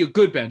mean? To be a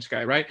good bench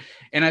guy, right?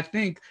 And I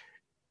think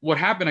what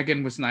happened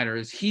again with Snyder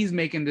is he's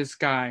making this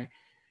guy,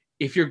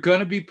 if you're going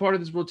to be part of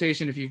this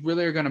rotation, if you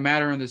really are going to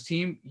matter on this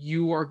team,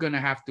 you are going to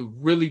have to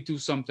really do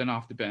something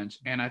off the bench.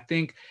 And I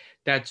think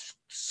that's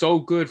so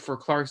good for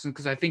Clarkson,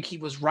 because I think he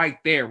was right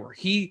there where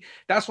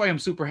that's why I'm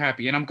super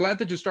happy. And I'm glad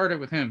that you started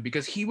with him,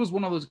 because he was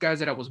one of those guys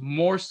that I was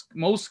most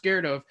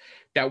scared of,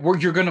 that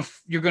you're going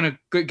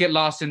to get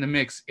lost in the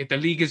mix. If the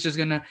league is just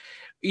going to,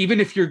 even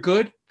if you're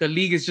good, the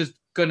league is just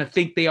going to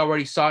think they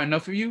already saw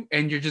enough of you,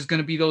 and you're just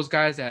going to be those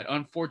guys that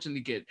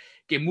unfortunately get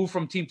moved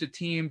from team to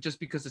team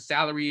just because the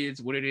salary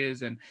is what it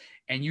is, and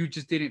you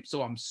just didn't.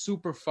 So I'm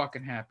super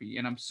fucking happy,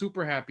 and I'm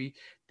super happy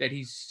that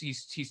he's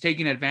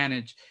taking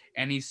advantage,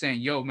 and he's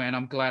saying, yo man,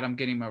 I'm glad I'm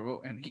getting my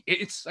role. And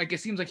it's like, it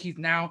seems like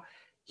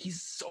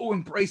he's so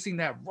embracing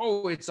that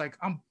role. It's like,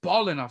 I'm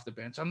balling off the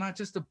bench. I'm not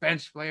just a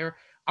bench player.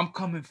 I'm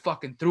coming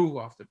fucking through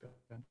off the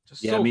bench.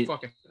 Just yeah, so I mean,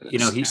 fucking. You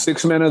know, he's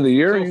sixth man of the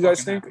year. So you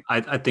guys think?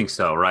 I think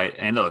so, right?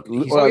 And look,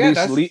 he's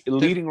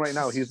leading right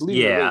now. He's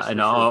leading. Yeah, I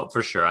know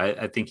for sure.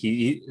 I think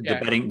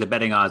the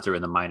betting odds are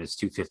in the minus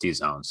 250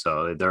 zone.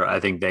 So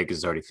I think Vegas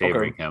is already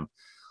favoring him.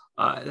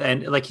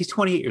 And like, he's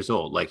 28 years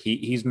old. Like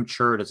he's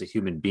matured as a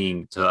human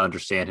being to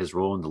understand his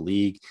role in the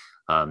league.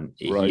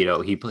 You know,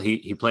 he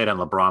played on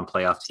LeBron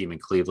playoff team in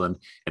Cleveland,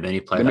 and then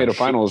he played. They made a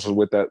finals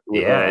with that.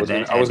 I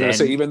was going to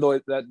say, even though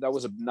that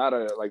was not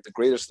like the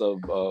greatest of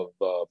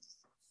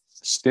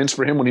stints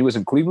for him when he was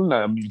in Cleveland.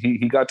 I mean,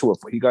 he got to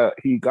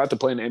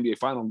play in the NBA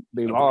final.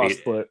 They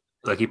lost, but.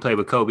 Like, he played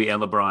with Kobe and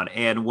LeBron.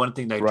 And one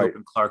thing that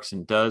Jordan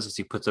Clarkson does is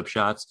he puts up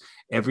shots.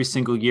 Every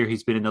single year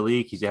he's been in the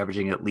league, he's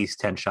averaging at least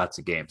 10 shots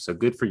a game. So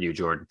good for you,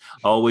 Jordan.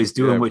 Always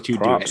doing what you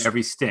do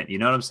every stint. You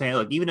know what I'm saying?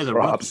 Like, even as a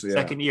rookie,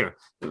 second year,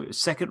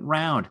 second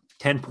round,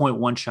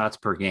 10.1 shots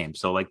per game.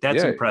 So, like,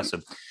 that's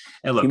impressive.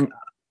 And look,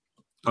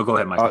 go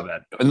ahead, Mike. Go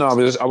ahead. No, I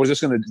was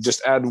just going to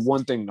just add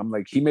one thing. I'm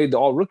like, he made the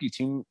all-rookie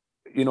team,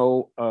 you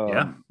know.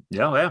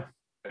 Yeah.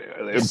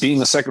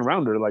 Being a second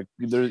rounder, like,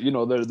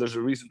 there's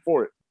a reason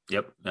for it.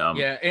 Yep.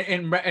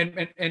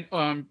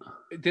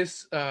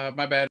 This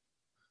my bad.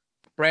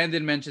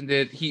 Brandon mentioned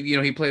it.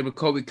 He played with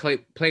Kobe,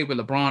 played with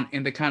LeBron,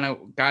 and the kind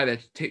of guy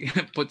that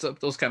puts up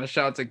those kind of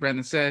shots, like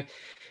Brandon said.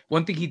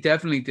 One thing he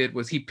definitely did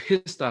was he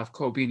pissed off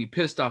Kobe and he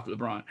pissed off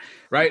LeBron,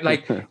 right?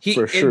 Like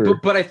For sure.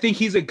 But I think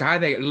he's a guy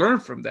that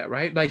learned from that,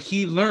 right? Like,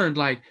 he learned,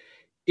 like,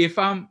 if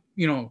I'm,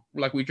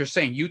 like we were just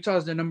saying,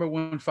 Utah's the number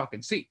one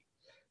fucking seed.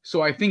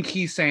 So I think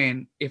he's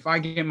saying, if I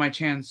get my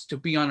chance to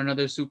be on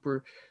another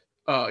super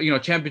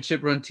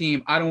championship run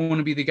team, I don't want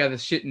to be the guy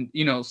that's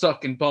shitting,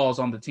 sucking balls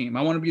on the team.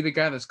 I want to be the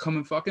guy that's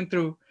coming fucking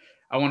through.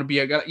 I want to be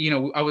a guy,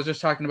 I was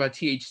just talking about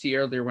THT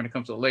earlier when it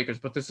comes to the Lakers,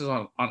 but this is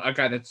on a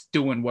guy that's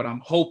doing what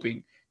I'm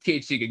hoping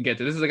THT can get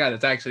to. This is a guy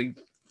that's actually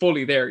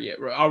fully there yet,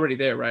 already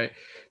there, right?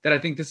 That I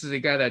think this is a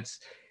guy that's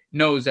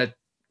knows that,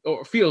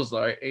 or feels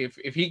like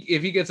if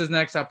he gets his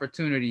next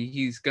opportunity,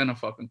 he's gonna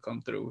fucking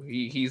come through.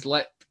 He's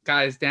let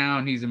guys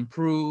down. He's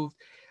improved.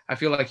 I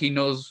feel like he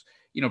knows.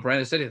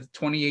 Brandon said he's a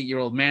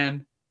 28-year-old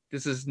man.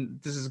 This is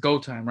go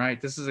time,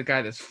 right? This is a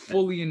guy that's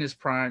fully in his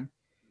prime.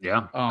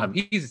 Yeah.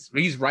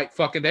 He's right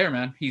fucking there,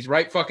 man. He's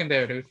right fucking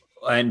there, dude.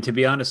 And to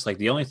be honest, like,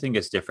 the only thing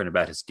that's different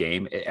about his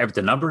game,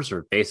 the numbers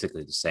are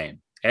basically the same.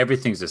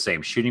 Everything's the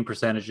same. Shooting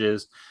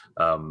percentages.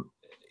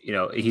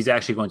 He's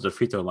actually going to the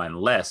free throw line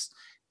less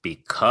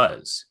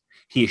because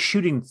he is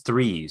shooting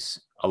threes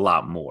a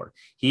lot more.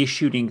 He is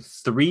shooting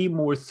 3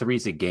 more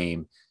threes a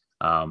game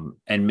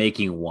and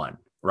making 1.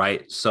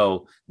 Right.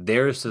 So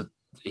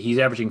he's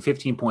averaging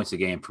 15 points a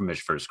game from his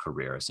first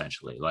career,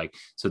 essentially. Like,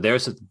 so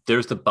there's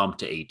the bump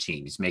to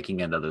 18. He's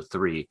making another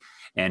 3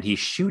 and he's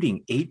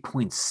shooting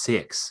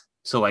 8.6.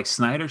 So, like,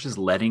 Snyder's just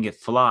letting it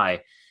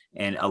fly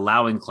and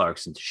allowing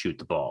Clarkson to shoot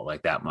the ball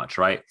like that much.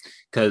 Right.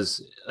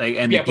 Because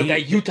but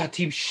that Utah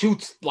team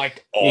shoots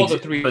like all the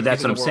threes. But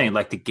that's what I'm saying.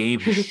 Like, the game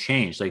has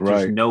changed. Like,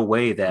 there's no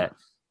way that,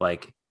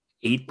 like,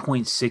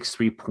 8.6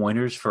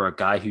 3-pointers for a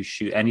guy who he's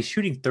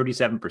shooting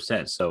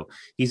 37%. So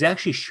he's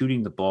actually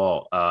shooting the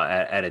ball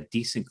at a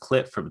decent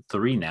clip from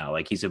 3 now.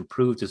 Like, he's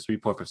improved his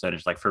 3-point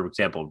percentage. Like, for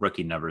example,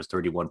 rookie number is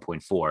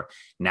 31.4.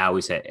 Now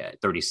he's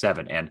at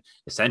 37. And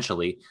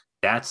essentially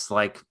that's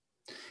like,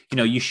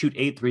 you shoot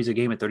 8 threes a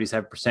game at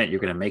 37%, you're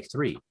going to make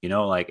 3,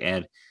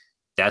 and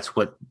That's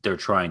what they're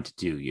trying to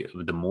do.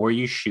 The more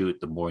you shoot,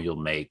 the more you'll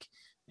make.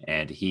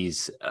 And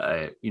he's,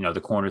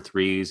 the corner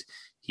threes.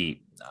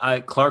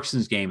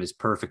 Clarkson's game is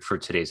perfect for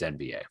today's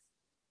NBA.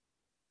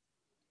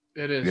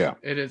 It is. Yeah.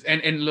 It is.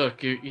 And look,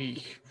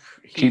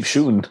 keep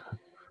shooting.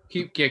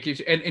 Keep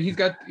and he's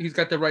got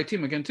the right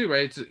team again too,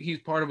 right? He's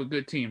part of a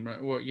good team,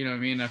 right? Well, you know what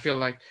I mean? I feel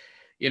like,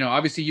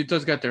 obviously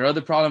Utah's got their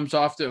other problems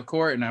off the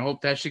court, and I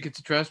hope that shit gets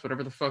addressed,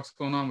 whatever the fuck's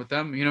going on with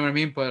them. You know what I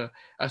mean? But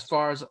as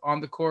far as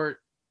on the court,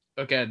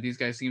 again, these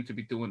guys seem to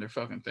be doing their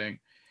fucking thing.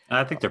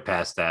 I think they're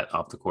past that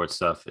off the court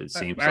stuff. It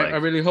seems I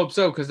really hope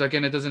so, because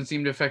again, it doesn't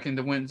seem to affect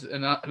the wins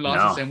and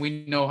losses, and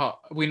we know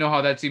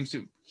how that seems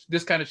to.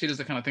 This kind of shit is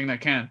the kind of thing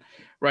that can,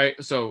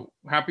 right? So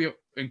happy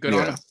and good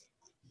on him.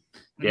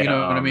 Yeah, you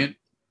know what I mean?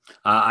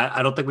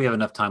 I don't think we have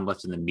enough time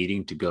left in the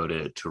meeting to go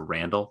to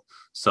Randall.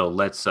 So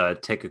let's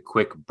take a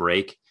quick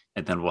break,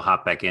 and then we'll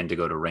hop back in to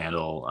go to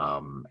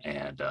Randall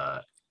and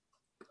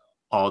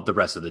all the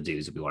rest of the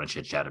dudes that we want to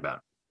chit chat about.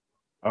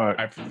 All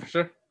right, for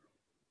sure.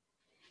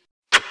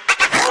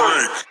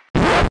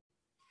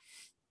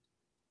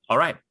 All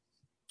right,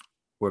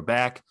 we're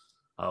back.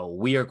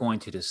 We are going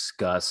to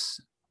discuss.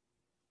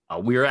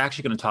 We are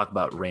actually going to talk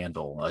about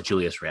Randall,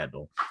 Julius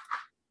Randle.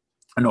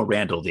 No,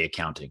 Randall, the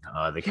accounting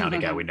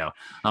guy we know.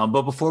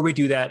 But before we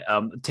do that,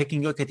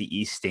 taking a look at the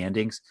East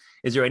standings,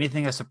 is there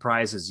anything that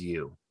surprises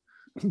you?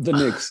 The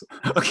Knicks.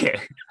 Okay.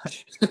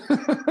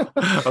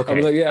 Okay.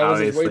 I'm like, yeah, I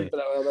was just waiting for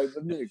that. I was like,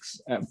 the Knicks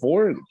at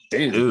 4?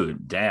 Damn.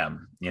 Dude,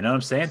 damn. You know what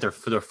I'm saying? They're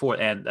 4th.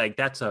 And like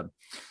that's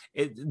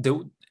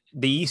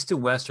the East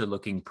and West are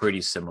looking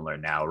pretty similar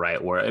now,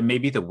 right? Or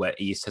maybe the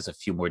East has a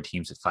few more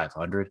teams at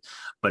 500,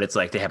 but it's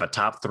like they have a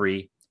top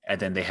 3 and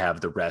then they have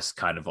the rest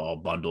kind of all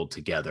bundled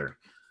together.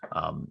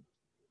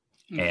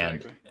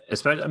 And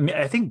especially,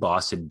 I think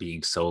Boston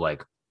being so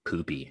like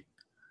poopy.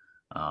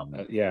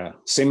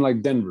 Same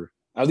like Denver,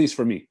 at least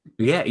for me.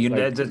 Yeah,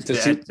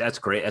 that's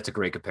great. That's a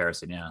great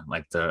comparison. Yeah,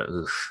 like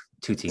the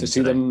two teams to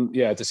see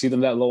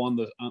them that low on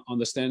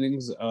the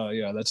standings.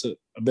 That's a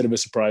bit of a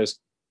surprise.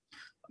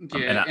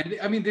 Yeah, and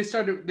I mean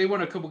they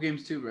won a couple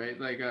games too, right?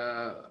 Like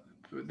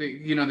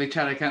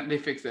they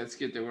fixed that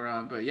skid they were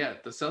on, but yeah,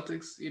 the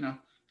Celtics,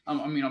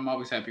 I'm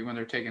always happy when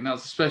they're taking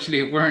L's,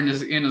 especially if we're on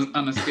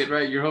a skid,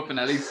 right? You're hoping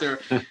at least they're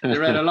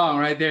right along,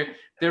 right?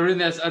 They're in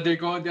this, they're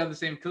going down the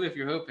same cliff.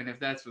 You're hoping if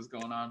that's what's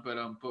going on, but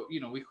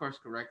we course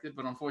corrected,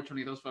 but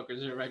unfortunately those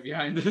fuckers are right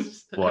behind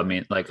us. Well, I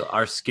mean, like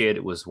our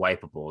skid was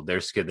wipeable. Their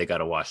skid, they got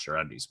to wash their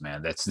undies,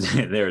 man. That's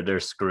they're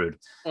screwed.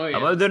 Oh,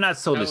 yeah. They're not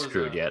so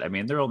screwed yet. I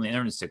mean, they're in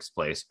 6th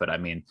place, but I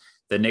mean,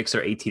 the Knicks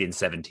are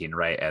 18-17,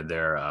 right? And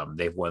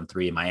they've won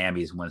 3.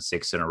 Miami's won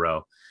 6 in a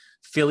row.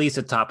 Philly's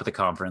at top of the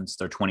conference.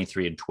 They're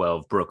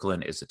 23-12.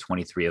 Brooklyn is at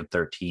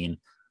 23-13.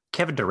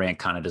 Kevin Durant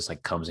kind of just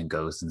like comes and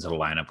goes into the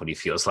lineup when he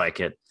feels like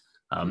it.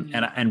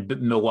 And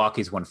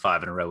Milwaukee's won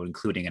 5 in a row,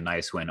 including a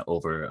nice win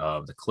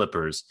over the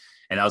Clippers.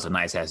 And that was a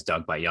nice ass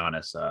dunk by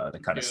Giannis to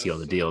kind of seal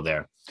the deal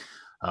there.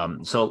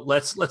 So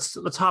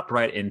let's hop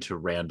right into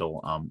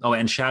Randall.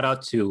 And shout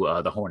out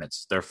to the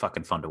Hornets. They're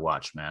fucking fun to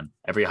watch, man.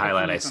 Every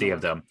highlight I see of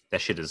them,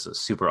 that shit is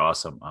super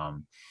awesome.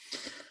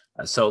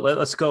 So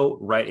let's go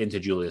right into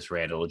Julius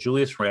Randle.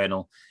 Julius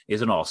Randle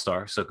is an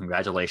all-star, so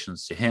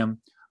congratulations to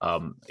him.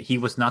 He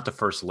was not the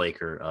first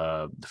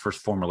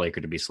former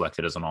Laker to be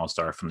selected as an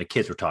all-star from the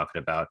kids we're talking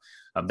about.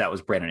 That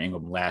was Brandon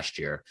Ingram last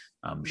year.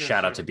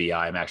 Shout out to BI.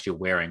 I'm actually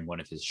wearing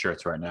one of his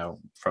shirts right now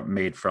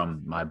made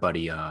from my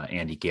buddy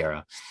Andy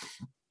Guerra.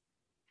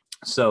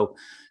 So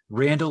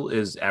Randle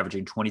is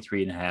averaging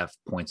 23.5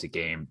 points a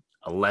game,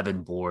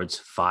 11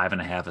 boards,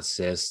 5.5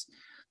 assists.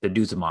 The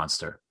dude's a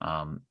monster.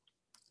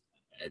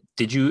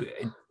 Did you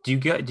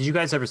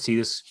guys ever see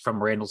this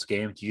from Randall's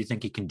game? Do you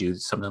think he can do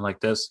something like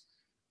this?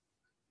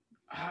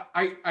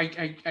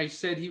 I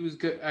said he was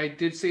good. I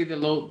did say the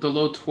low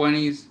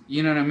 20s.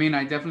 You know what I mean?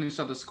 I definitely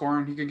saw the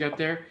scoring he could get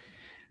there.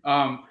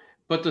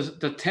 But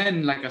the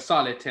 10, like a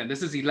solid 10.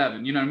 This is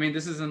 11. You know what I mean?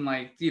 This isn't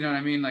like, you know what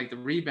I mean? Like the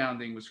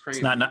rebounding was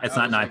crazy. It's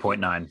not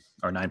 9.9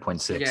 or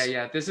 9.6.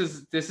 Yeah. This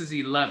is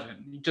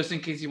 11. Just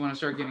in case you want to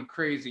start getting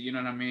crazy. You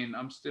know what I mean?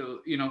 I'm still,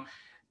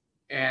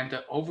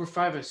 and over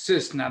 5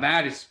 assists. Now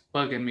that is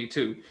bugging me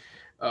too.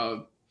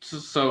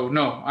 So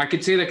no, I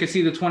could see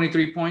the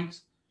 23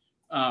 points.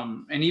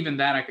 And even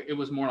that, it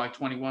was more like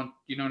 21.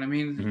 You know what I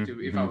mean? Mm-hmm.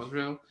 If I was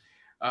real.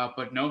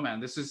 But no, man,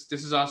 this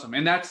is awesome.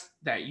 And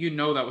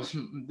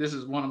this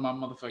is one of my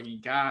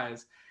motherfucking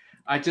guys.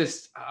 I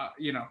just,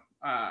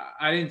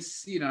 I didn't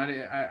see,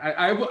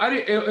 I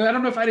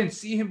don't know if I didn't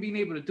see him being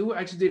able to do it.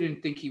 I just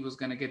didn't think he was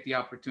going to get the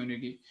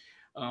opportunity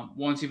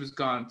once he was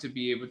gone to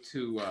be able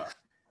to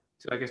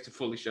I guess to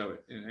fully show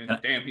it. And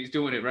damn, he's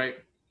doing it right.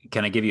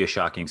 Can I give you a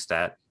shocking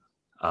stat?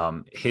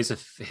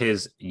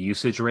 His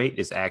usage rate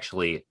is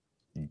actually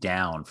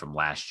down from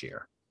last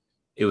year.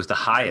 It was the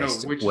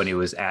highest when he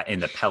was in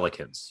the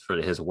Pelicans for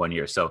his 1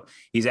 year. So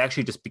he's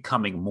actually just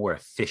becoming more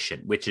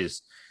efficient,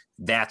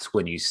 that's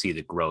when you see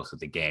the growth of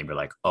the game. You're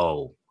like,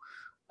 oh,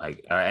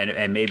 like,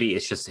 and maybe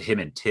it's just him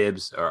and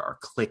Tibbs are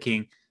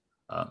clicking.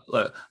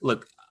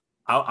 Look,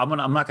 I'm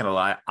not gonna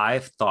lie.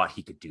 I've thought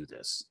he could do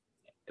this,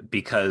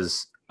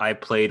 because I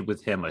played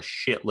with him a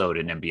shitload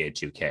in NBA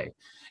 2K.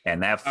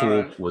 And that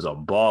fool was a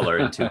baller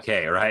in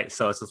 2K, right?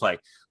 So it's just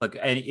like, look,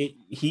 and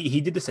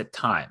he did this at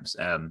times.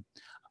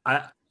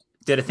 I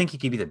think he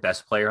could be the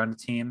best player on the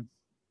team?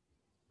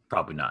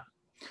 Probably not.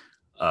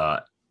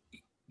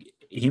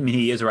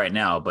 He is right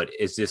now, but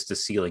is this the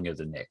ceiling of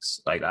the Knicks?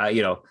 Like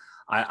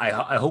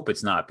I hope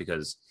it's not,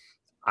 because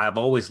I've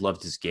always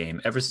loved his game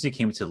ever since he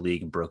came to the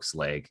league and broke his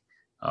leg.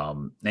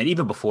 And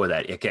even before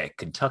that, at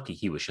Kentucky,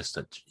 he was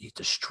he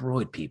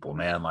destroyed people,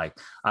 man. Like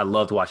I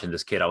loved watching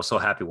this kid. I was so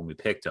happy when we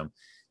picked him.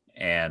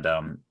 And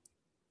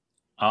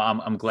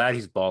I'm glad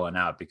he's balling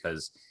out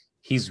because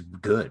he's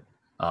good.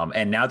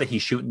 And now that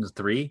he's shooting the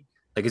three,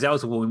 like, because that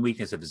was the one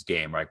weakness of his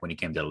game, right? When he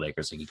came to the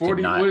Lakers, like he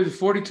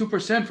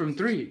 42% from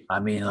three. I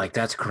mean, like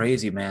that's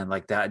crazy, man.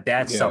 Like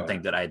that's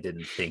something that I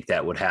didn't think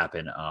that would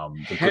happen.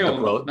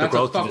 The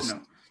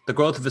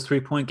growth of his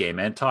 3-point game,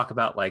 man. Talk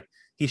about like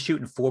he's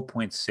shooting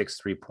 4.6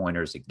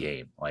 3-pointers a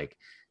game. Like,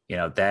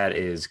 that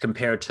is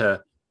compared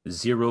to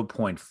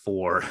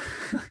 0.4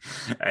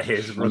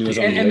 his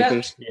rookie and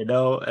his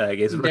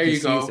rookie there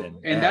you go. season.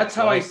 And that's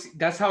how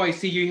I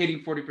see you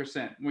hitting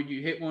 40%. When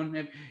you hit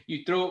one,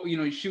 you throw,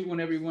 you shoot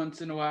one every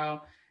once in a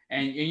while,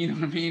 and you know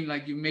what I mean,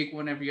 like you make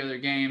one every other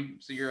game,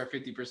 so you're at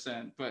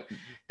 50%. But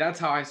that's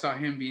how I saw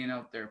him being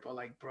out there. But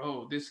like,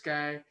 bro, this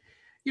guy,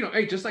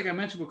 hey, just like I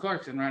mentioned with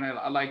Clarkson, right?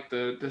 I like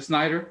the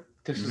Snyder.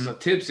 This is a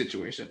Tibbs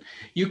situation.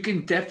 You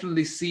can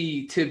definitely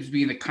see Tibbs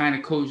being the kind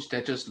of coach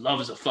that just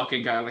loves a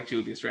fucking guy like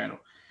Julius Randle.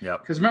 Yeah,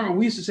 because remember,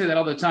 we used to say that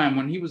all the time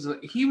when he was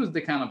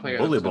the kind of player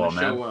that was going to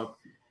show up.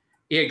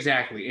 Yeah,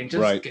 exactly, and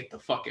just get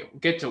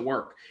to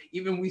work.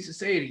 Even we used to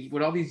say it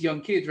with all these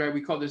young kids, right? We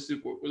call this,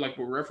 like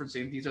we're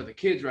referencing, these are the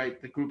kids, right?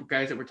 The group of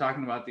guys that we're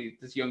talking about,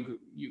 this young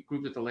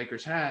group that the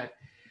Lakers had.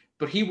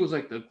 But he was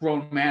like the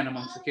grown man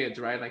amongst the kids,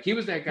 right? Like he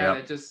was that guy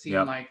that just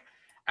seemed like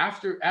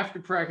after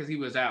practice he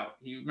was out.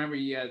 He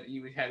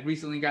had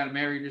recently gotten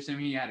married or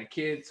something. He had a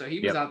kid, so he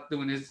was out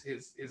doing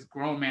his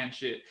grown man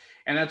shit.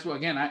 And that's what,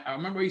 again, I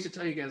remember I used to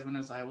tell you guys when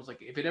I was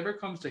like, if it ever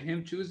comes to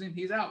him choosing,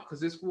 he's out, because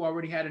this fool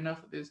already had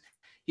enough of this.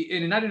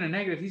 And not in a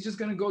negative, he's just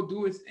gonna go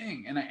do his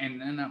thing.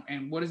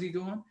 And what is he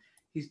doing?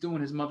 He's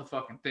doing his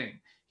motherfucking thing.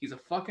 He's a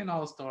fucking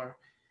all-star.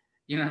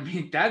 You know what I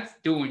mean? That's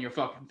doing your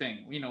fucking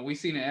thing. We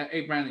seen it.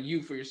 Hey, Brandon,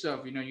 you for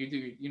yourself. You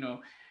do.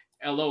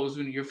 LO's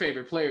one of your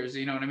favorite players.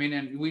 You know what I mean?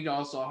 And we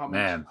all saw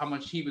how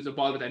much he was a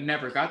baller that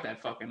never got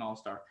that fucking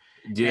all-star.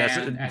 Dude,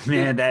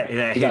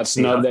 that got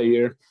snubbed that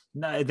year.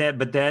 No,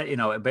 but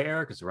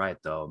Eric is right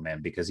though,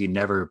 man, because he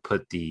never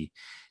put the.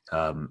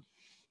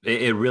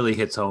 It really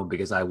hits home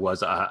because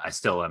I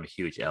still am a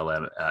huge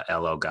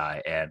LO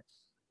guy, and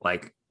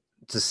like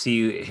to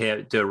see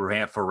him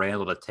for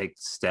Randle to take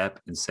the step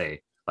and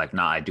say like,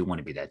 nah, I do want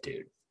to be that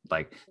dude.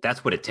 Like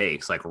that's what it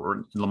takes. Like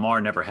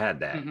Lamar never had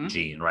that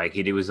gene, right?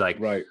 He was like,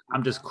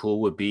 I'm just cool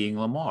with being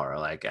Lamar.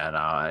 Like,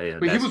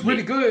 but he was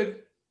really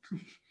good.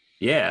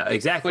 Yeah,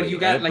 exactly. But you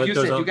got, like you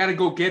said, you got to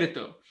go get it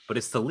though. But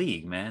it's the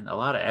league, man.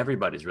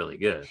 everybody's really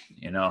good.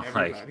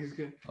 Everybody's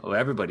good. Oh,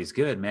 everybody's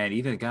good, man.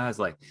 Even guys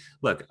like,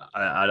 look,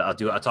 I'll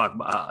talk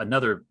about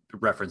another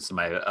reference to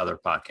my other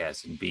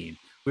podcast in Bean.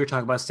 We were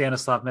talking about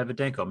Stanislav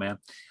Medvedenko, man.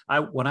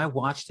 When I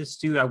watched this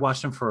dude, I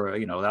watched him for,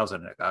 that was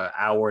an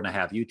hour and a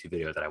half YouTube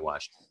video that I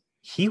watched.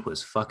 He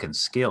was fucking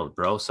skilled,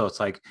 bro. So it's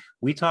like,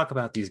 we talk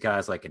about these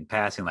guys like in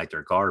passing, like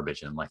they're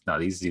garbage. And like, no,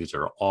 these dudes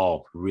are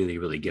all really,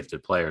 really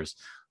gifted players.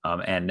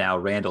 And now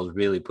Randall's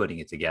really putting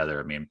it together.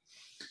 I mean,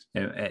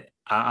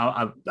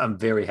 I'm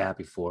very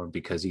happy for him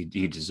because he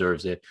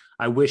deserves it.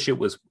 I wish it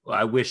was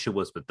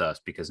with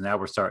us, because now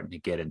we're starting to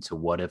get into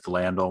what if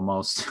land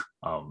almost.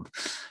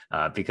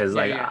 Because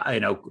I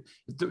know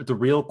the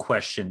real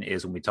question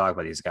is when we talk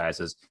about these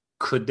guys is,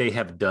 could they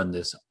have done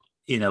this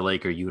in a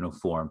Laker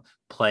uniform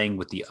playing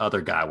with the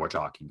other guy we're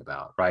talking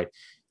about, right?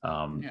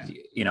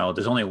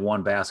 There's only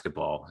one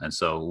basketball, and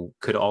so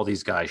could all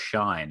these guys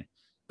shine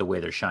the way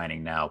they're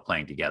shining now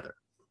playing together?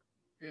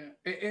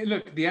 Yeah. And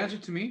look, the answer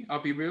to me, I'll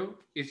be real,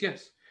 is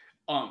yes.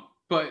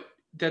 But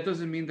that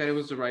doesn't mean that it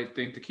was the right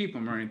thing to keep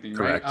him or anything,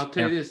 correct. Right? I'll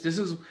tell you this.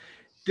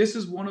 This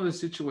is one of the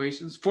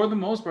situations. For the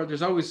most part,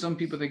 there's always some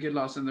people that get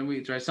lost in the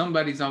weeds, right?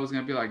 Somebody's always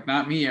gonna be like,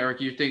 "Not me,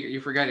 Eric.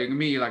 You're forgetting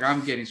me. Like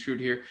I'm getting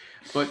screwed here."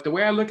 But the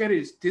way I look at it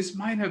is, this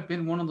might have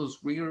been one of those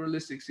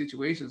realistic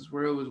situations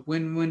where it was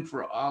win-win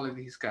for all of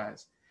these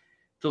guys.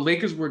 The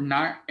Lakers were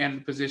not in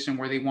a position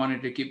where they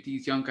wanted to give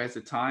these young guys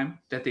the time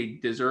that they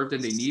deserved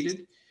and they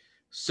needed.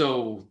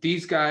 So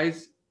these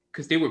guys,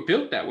 because they were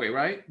built that way,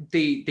 right?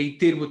 They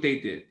did what they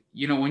did.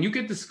 When you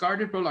get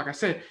discarded, bro, like I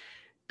said,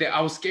 I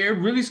was scared,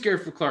 really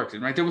scared for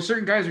Clarkson, right? There were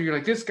certain guys where you're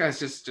like, this guy's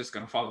just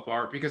going to fall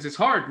apart because it's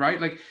hard,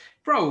 right? Like,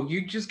 bro,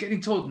 you just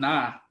getting told,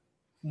 nah,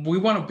 we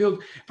want to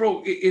build.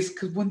 Bro, it's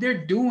because when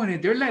they're doing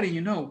it, they're letting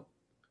you know,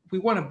 we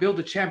want to build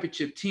a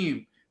championship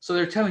team. So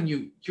they're telling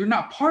you, you're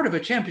not part of a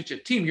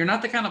championship team. You're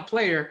not the kind of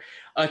player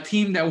a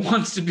team that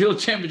wants to build a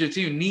championship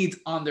team needs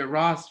on their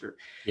roster.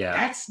 Yeah.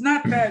 That's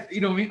not that,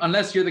 you know what I mean?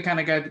 Unless you're the kind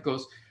of guy that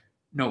goes,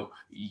 no,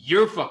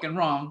 you're fucking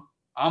wrong.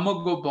 I'm going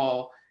to go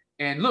ball.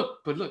 And look.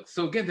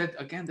 So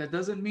that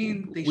doesn't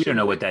mean we don't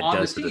know what that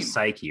does to the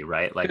psyche,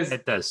 right? Like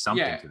that does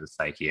something to the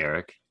psyche,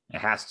 Eric. It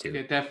has to.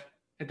 Yeah,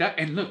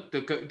 and look,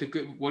 the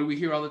good. What do we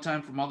hear all the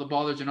time from all the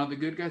ballers and all the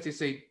good guys? They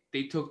say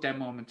they took that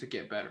moment to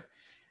get better.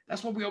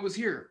 That's what we always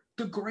hear.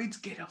 The greats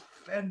get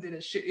offended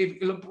at shit.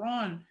 If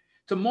LeBron,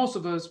 to most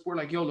of us, we're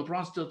like, yo,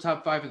 LeBron's still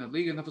top 5 in the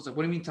league. And that was like,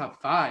 what do you mean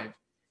top 5?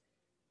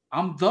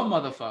 I'm the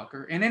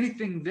motherfucker. And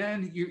anything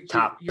then,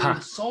 you're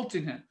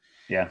insulting him.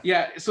 Yeah.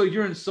 Yeah. So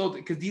you're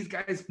insulted because these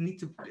guys need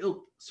to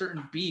build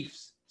certain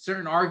beefs,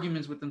 certain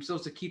arguments with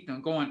themselves to keep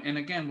them going. And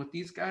again, with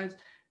these guys,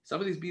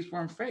 some of these beefs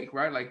weren't fake,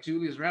 right? Like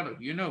Julius Randle,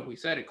 we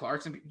said it.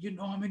 Clarkson,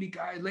 how many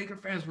guys, Laker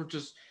fans were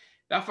just,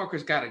 that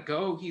fucker's got to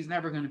go. He's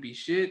never going to be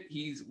shit.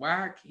 He's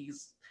whack.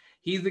 He's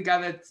the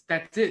guy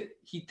that's it.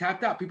 He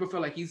tapped out. People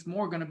feel like he's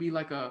more going to be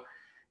like a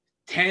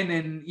 10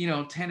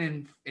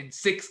 and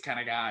 6 kind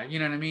of guy. You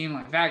know what I mean?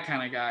 Like that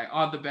kind of guy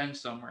on the bench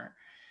somewhere.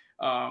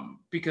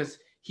 Because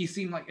he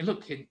seemed like,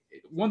 look,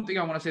 one thing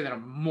I want to say that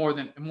I'm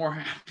more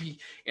happy,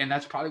 and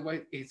that's probably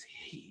why, is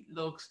he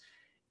looks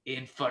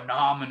in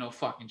phenomenal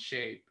fucking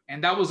shape.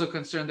 And that was a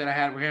concern that I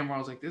had with him, where I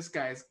was like, this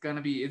guy is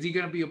he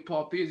gonna be a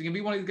Paul Pierce? Is he gonna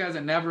be one of these guys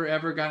that never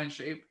ever got in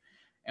shape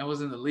and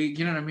was in the league?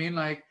 You know what I mean?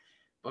 Like,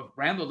 but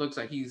Randall looks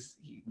like he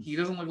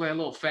doesn't look like a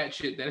little fat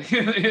shit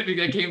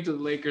that came to the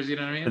Lakers. You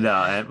know what I mean?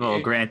 No, well,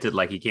 granted,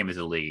 like he came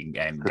into the league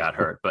and got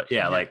hurt, but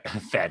yeah, like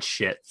fat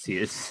shit. See,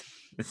 it's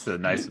so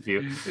nice of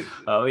you.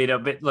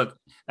 But look,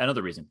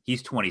 another reason,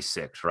 he's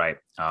 26, right?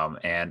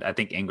 And I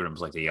think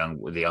Ingram's like the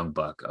young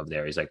buck of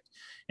there. He's like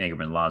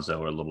Ingram and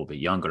Lonzo are a little bit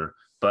younger,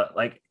 but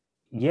like,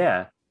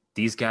 yeah,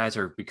 these guys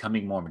are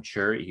becoming more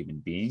mature human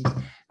beings,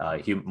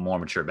 more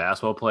mature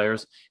basketball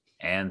players,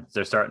 and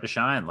they're starting to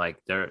shine. Like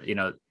they're,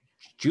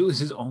 Julius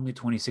is only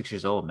 26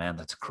 years old, man.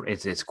 That's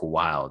it's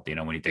wild,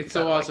 when you think it's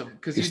so awesome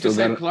because you just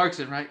said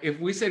Clarkson, right? If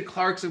we said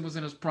Clarkson was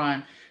in his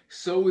prime,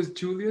 so is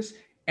Julius.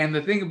 And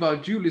the thing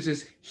about Julius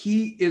is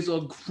he is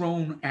a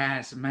grown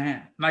ass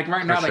man. Like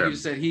right now, like you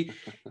said,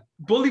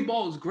 bully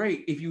ball is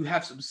great if you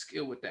have some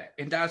skill with that,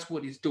 and that's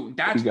what he's doing.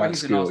 That's why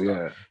he's an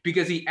all-star,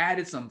 because he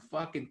added some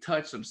fucking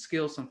touch, some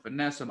skill, some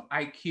finesse, some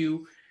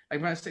IQ.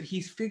 Like when I said,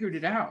 he's figured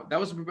it out.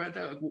 That was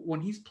when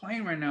he's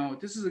playing right now.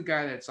 This is a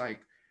guy that's like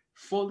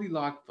fully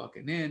locked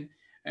fucking in.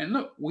 And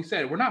look, we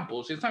said we're not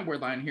bullshit. It's not we're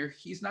lying here.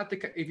 He's not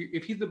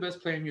if he's the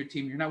best player in your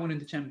team, you're not winning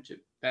the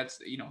championship. That's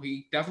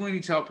he definitely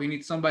needs help. He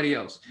needs somebody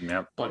else.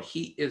 Yep. But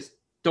he is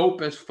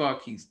dope as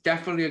fuck. He's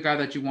definitely a guy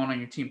that you want on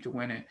your team to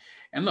win it.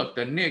 And look,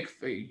 the Knicks,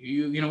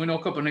 we know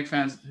a couple of Knicks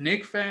fans.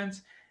 Knicks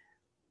fans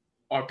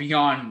are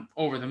beyond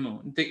over the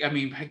moon.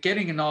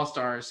 Getting an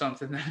all-star is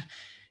something that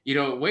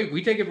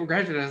we take it for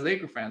granted as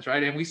Laker fans,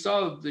 right? And we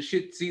saw the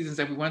shit seasons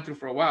that we went through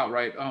for a while,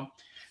 right?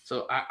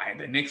 So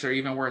the Knicks are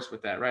even worse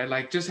with that, right?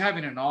 Like just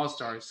having an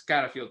all-star has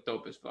got to feel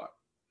dope as fuck.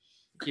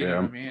 You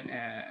know what I mean?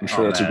 I'm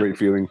sure that's a great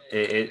feeling.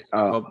 It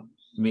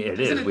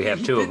is. We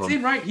have two of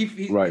them.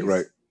 Right.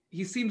 Right.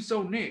 He seems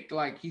so Nick.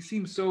 Like he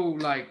seems so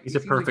like he's a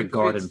perfect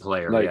Garden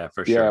player. Like, yeah,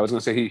 for sure. Yeah, I was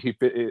gonna say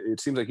it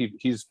seems like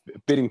he's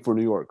bidding for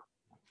New York.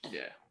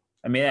 Yeah.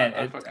 I mean,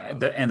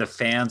 and the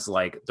fans,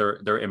 like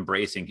they're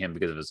embracing him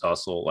because of his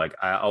hustle. Like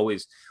I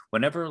always,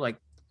 whenever like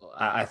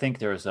I think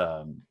there's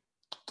I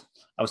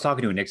was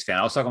talking to a Knicks fan.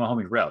 I was talking to my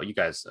homie Rel. You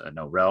guys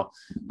know Rel.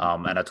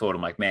 And I told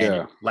him, like,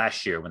 man,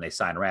 last year when they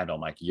signed Randall,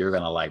 I'm like, you're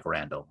going to like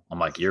Randall. I'm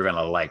like, you're going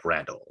to like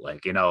Randall.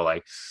 Like,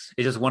 like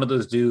it's just one of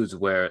those dudes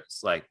where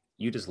it's like,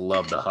 you just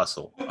love the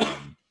hustle.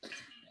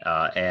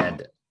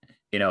 And,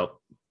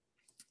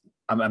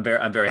 I'm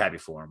very happy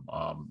for him.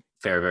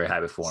 Very, very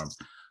happy for him.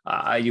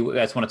 You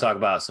guys want to talk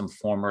about some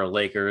former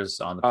Lakers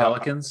on the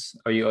Pelicans?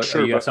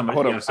 Sure, you have something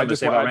to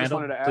say about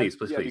Randall? Please.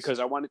 Because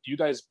I wanted you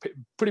guys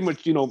pretty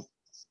much, you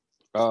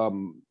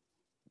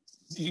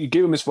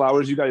gave him his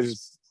flowers. You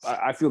guys,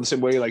 I feel the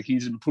same way. Like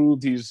he's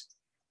improved. He's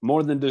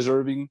more than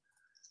deserving.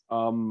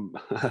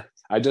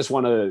 I just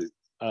want to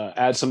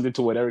add something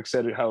to what Eric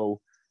said. How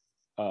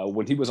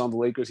when he was on the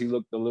Lakers, he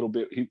looked a little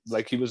bit. He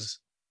was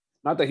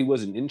not that he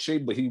wasn't in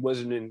shape, but he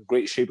wasn't in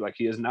great shape like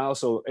he is now.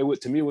 So it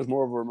was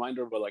more of a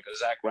reminder of like a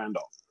Zach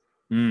Randolph.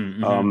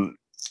 Mm-hmm.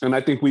 And I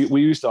think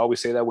we used to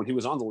always say that when he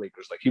was on the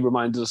Lakers. Like he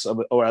reminds us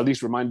of, or at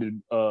least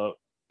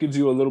gives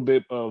you a little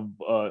bit of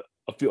a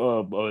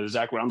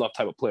Zach Randolph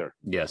type of player.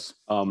 Yes.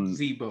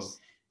 Zebo.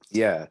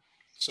 Yeah.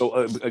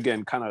 So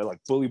again, kind of like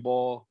bully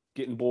ball,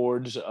 getting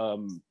boards,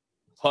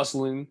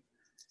 hustling,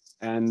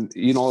 and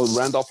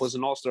Randolph was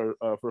an all-star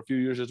for a few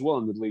years as well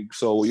in the league.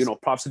 So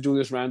props to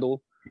Julius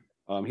Randle.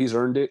 He's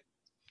earned it,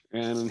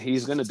 and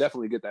he's gonna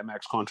definitely get that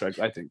max contract,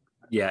 I think.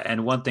 Yeah,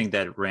 and one thing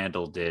that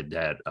Randle did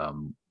that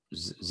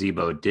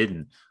Zebo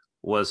didn't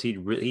was he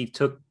really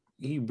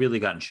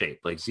got in shape.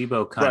 Like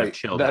Zebo kind of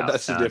chilled out.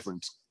 That's the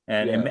difference.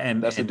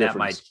 And that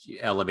might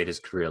elevate his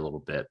career a little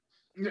bit.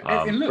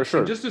 And look, for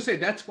sure. Just to say,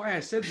 that's why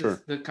I said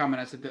the comment.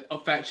 I said the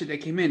fat shit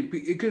that came in,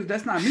 because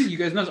that's not me. You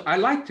guys know I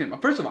liked him.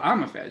 First of all,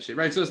 I'm a fat shit,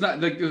 right? So it's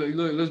not like,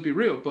 let's be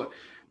real. But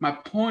my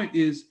point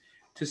is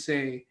to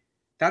say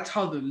that's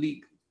how the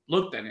league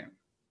looked at him.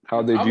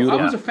 how they viewed him.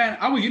 I was a fan.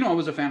 I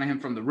was a fan of him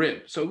from the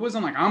rip. So it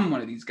wasn't like I'm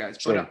one of these guys,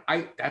 Sure.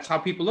 but that's how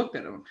people looked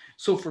at him.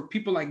 So for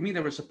people like me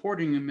that were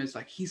supporting him, it's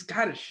like he's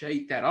got to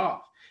shake that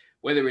off,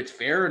 whether it's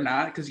fair or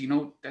not. Because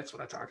that's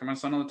what I talk to my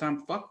son all the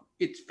time. Fuck,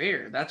 it's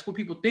fair. That's what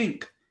people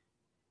think.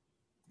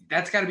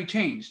 That's got to be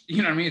changed. You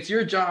know what I mean? It's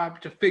your job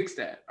to fix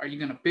that. Are you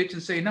gonna bitch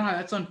and say, "Nah,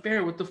 that's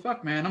unfair"? What the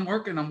fuck, man? I'm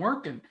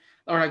working.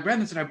 Or like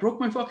Brandon said, I broke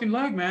my fucking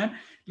leg, man.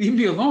 Leave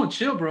me alone,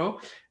 chill, bro.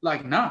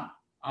 Like, nah.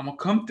 I'm gonna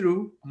come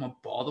through. I'm gonna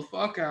ball the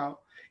fuck out.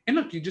 And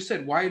look, you just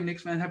said why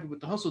Knicks fans happy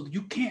with the hustle.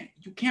 You can't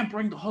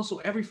bring the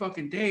hustle every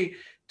fucking day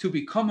to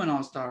become an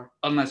all-star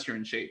unless you're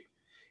in shape.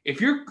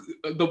 If you're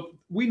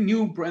we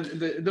knew Brandon.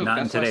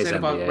 That's what I said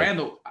about NBA.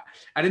 Randall.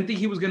 I didn't think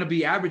he was gonna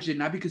be averaging,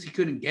 not because he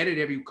couldn't get it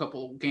every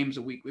couple of games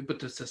a week, but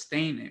to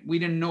sustain it. We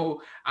didn't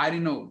know. I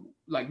didn't know.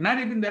 Like, not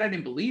even that I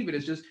didn't believe it.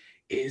 It's just,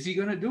 is he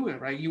gonna do it?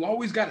 Right? You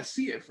always got to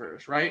see it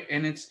first, right?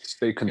 And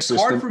stay consistent.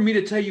 It's hard for me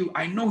to tell you.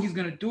 I know he's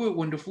gonna do it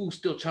when the fool's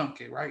still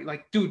chunky, right?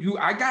 Like, dude,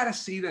 I gotta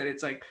see that.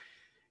 It's like,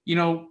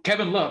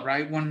 Kevin Love,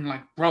 right? When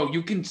like, bro,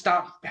 you can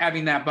stop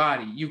having that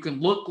body. You can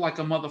look like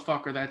a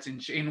motherfucker that's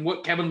in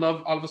what Kevin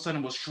Love all of a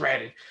sudden was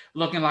shredded,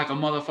 looking like a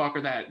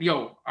motherfucker that,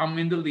 I'm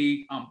in the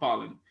league, I'm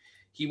balling.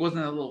 He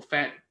wasn't a little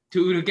fat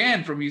dude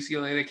again from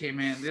UCLA that came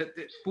in.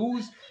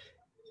 Fools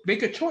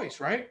make a choice,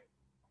 right?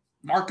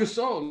 Marc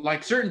Gasol,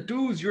 like certain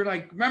dudes, you're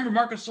like, remember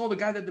Marc Gasol, the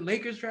guy that the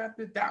Lakers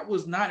drafted? That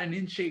was not an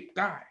in-shape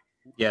guy.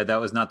 Yeah, that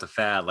was not the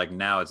fad. Like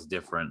now it's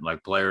different.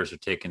 Like players are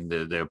taking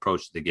the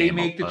approach to the game.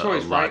 They make the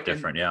choice, a lot right?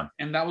 different, yeah.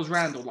 And that was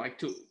Randall. Like,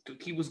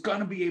 he was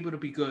gonna be able to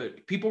be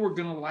good. People were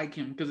gonna like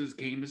him because his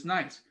game is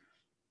nice.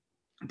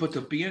 But to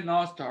be an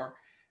all-star,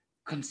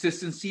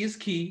 consistency is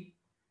key.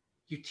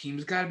 Your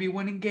team's got to be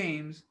winning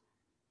games.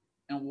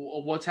 And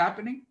what's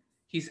happening?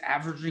 He's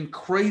averaging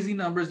crazy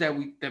numbers that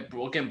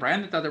again,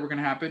 Brandon thought that were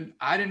gonna happen.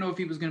 I didn't know if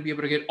he was gonna be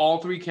able to get all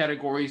three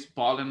categories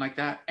balling like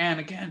that. And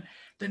again,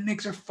 the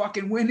Knicks are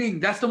fucking winning.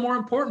 That's the more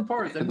important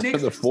part. The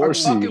Knicks are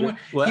fucking winning.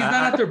 Well, he's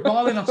not out there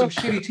balling on some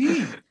shitty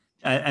team.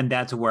 And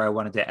that's where I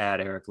wanted to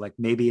add, Eric. Like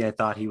maybe I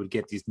thought he would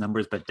get these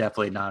numbers, but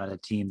definitely not on a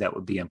team that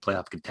would be in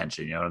playoff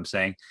contention. You know what I'm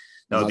saying?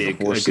 That would be a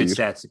good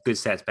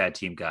stats, bad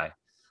team guy.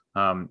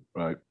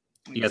 Right.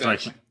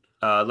 Exactly.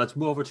 Let's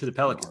move over to the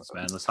Pelicans,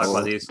 man. Let's talk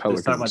about these.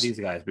 Let's talk about these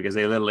guys because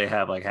they literally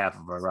have like half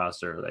of our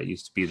roster that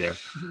used to be there.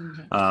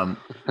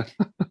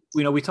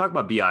 We talk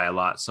about BI a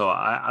lot, so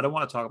I don't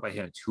want to talk about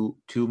him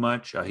too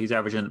much. He's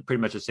averaging pretty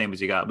much the same as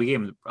he got. We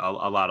gave him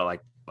a lot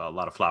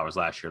of flowers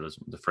last year.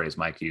 The phrase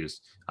Mike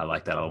used. I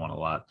like that other one a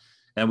lot,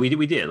 and we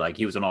did. Like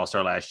he was an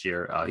all-star last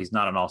year. He's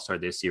not an all-star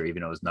this year,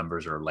 even though his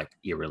numbers are like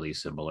eerily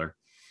similar.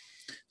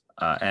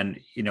 And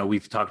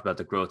we've talked about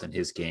the growth in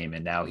his game,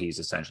 and now he's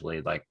essentially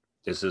like.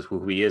 This is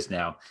who he is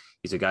now.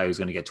 He's a guy who's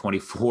going to get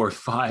 24,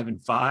 5,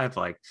 and 5.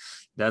 Like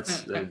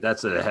that's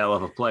a hell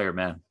of a player,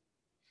 man.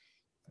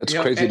 It's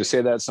crazy to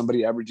say that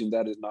somebody averaging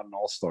that is not an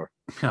all-star.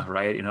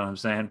 Right. You know what I'm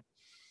saying?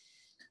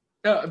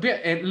 Yeah.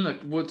 And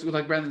look, what's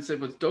like Brandon said,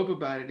 what's dope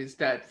about it is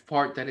that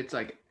part that it's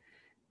like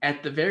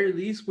at the very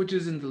least, which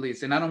isn't the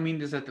least. And I don't mean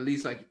this at the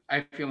least, like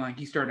I feel like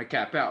he's starting to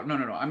cap out. No.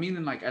 I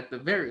mean, like at the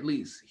very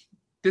least,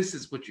 this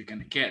is what you're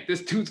going to get.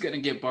 This dude's going to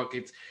get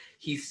buckets.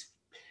 He's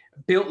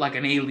built like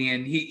an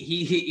alien.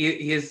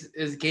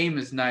 His game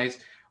is nice.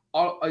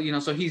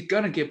 So he's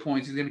gonna get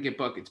points. He's gonna get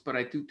buckets. But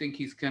I do think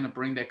he's gonna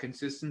bring that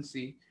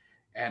consistency.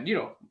 And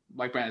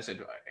like Brandon said,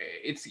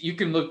 you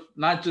can look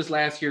not just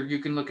last year. You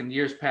can look in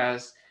years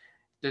past.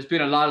 There's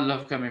been a lot of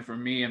love coming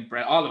from me and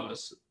all of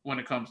us when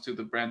it comes to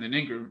the Brandon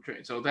Ingram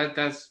trade. So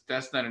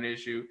that's not an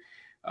issue.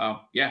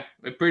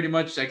 Pretty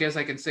much. I guess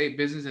I can say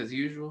business as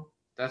usual.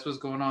 That's what's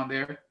going on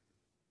there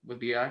with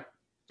BI.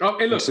 Oh,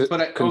 hey, look,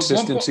 but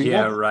consistency.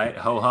 Right.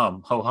 Ho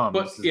hum.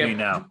 But this is me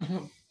now.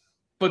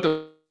 But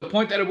the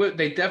point that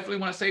they definitely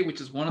want to say,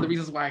 which is one of the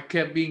reasons why I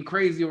kept being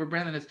crazy over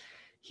Brandon, is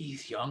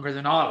he's younger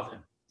than all of them.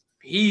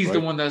 He's the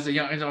one that's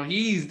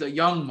he's the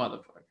young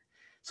motherfucker.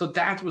 So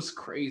that's what's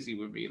crazy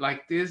with me.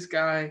 Like this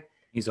guy,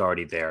 he's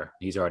already there.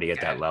 He's already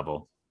at that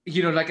level.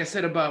 Like I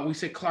said we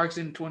said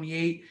Clarkson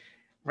 28,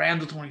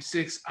 Randall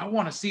 26. I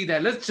want to see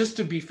that. Let's just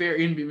to be fair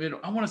in the middle.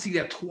 I want to see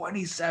that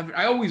 27.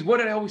 What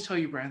did I always tell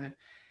you, Brandon?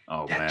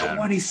 Oh, that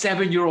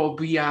 27-year-old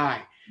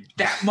BI,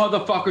 that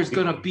motherfucker's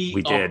gonna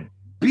be a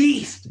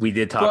beast. We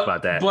did talk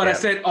about that. But I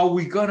said, are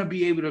we gonna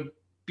be able to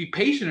be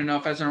patient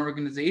enough as an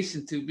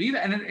organization to be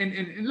that?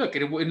 And look,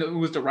 it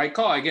was the right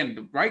call. Again,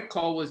 the right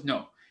call was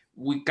no.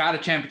 We got a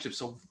championship,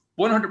 so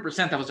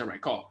 100% that was the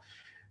right call.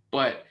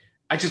 But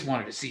I just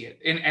wanted to see it,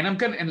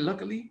 and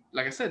luckily,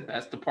 like I said,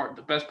 that's the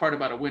best part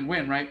about a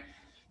win-win, right?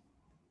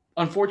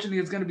 Unfortunately,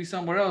 it's going to be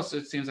somewhere else,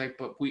 it seems like,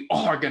 but we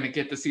are going to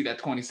get to see that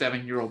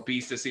 27-year-old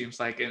beast, it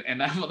seems like,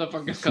 and that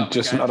motherfucker's coming.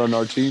 Just not on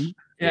our team?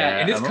 Yeah,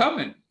 and it's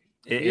coming.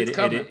 It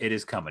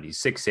is coming. He's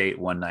 6'8",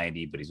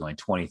 190, but he's only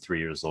 23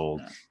 years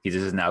old. Yeah. He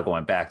is now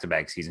going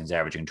back-to-back seasons,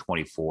 averaging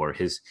 24.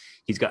 He's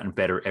gotten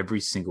better every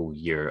single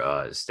year,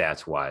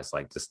 stats-wise.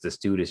 Like, this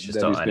dude is just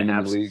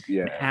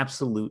an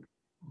absolute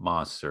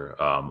monster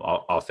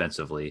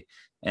offensively,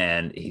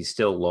 and he's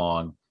still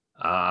long.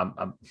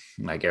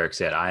 Like Eric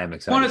said, I am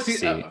excited to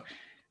see.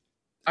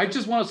 I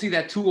just want to see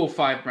that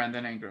 205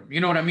 Brandon Ingram.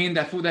 You know what I mean?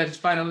 That food that is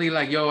finally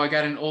like, yo, I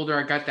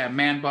got that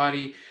man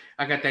body.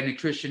 I got that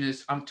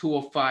nutritionist. I'm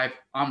 205.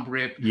 I'm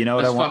ripped. You know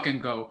what? Let's fucking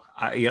go.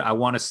 I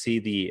want to see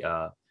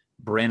the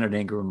Brandon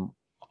Ingram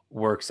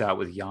works out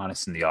with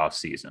Giannis in the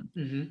offseason.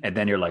 And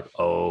then you're like,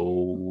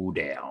 oh,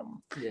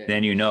 damn. Yeah.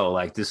 Then you know,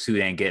 like, this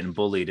dude ain't getting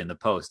bullied in the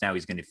post. Now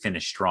he's going to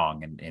finish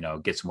strong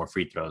and, get some more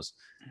free throws.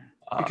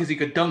 Because he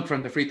could dunk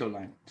from the free throw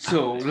line.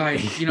 So, like,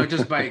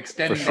 just by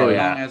extending that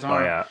long as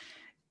arm. Oh, yeah.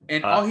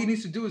 And all he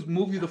needs to do is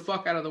move you the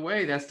fuck out of the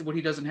way. That's what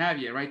he doesn't have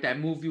yet, right? That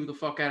move you the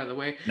fuck out of the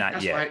way.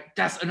 That's yet. Why,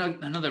 that's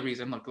another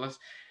reason. Look,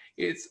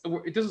 this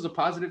is a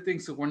positive thing,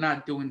 so we're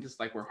not doing this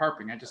like we're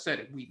harping. I just said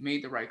it. We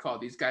made the right call.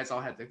 These guys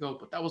all had to go,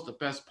 but that was the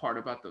best part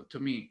about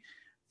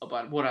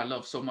what I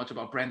love so much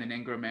about Brandon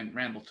Ingram and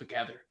Randall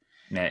together.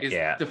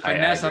 The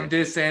finesse on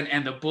this end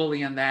and the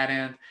bully on that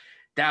end.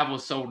 That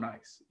was so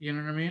nice. You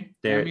know what I mean?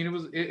 I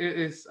mean,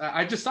 it's.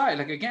 I just saw it.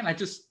 Like, again,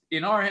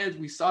 in our heads,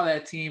 we saw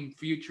that team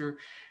future.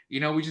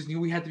 We just knew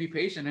we had to be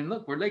patient. And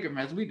look, we're Laker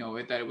fans. We know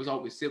it, that it was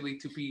always silly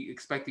to be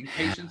expecting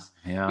patience.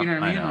 Yeah, you know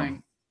what I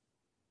mean?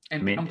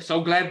 I'm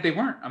so glad they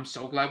weren't. I'm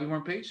so glad we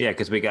weren't patient. Yeah,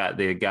 because we got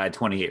the guy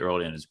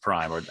 28-year-old in his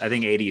prime, or I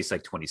think 80 is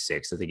like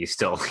 26. I think he's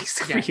still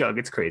young.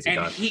 It's crazy.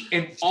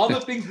 And all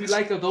the things we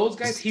like of those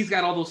guys, he's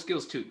got all those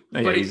skills too.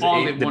 But he's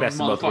all in one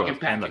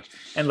motherfucking package.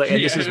 And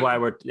this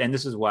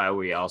is why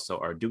we also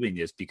are doing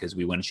this, because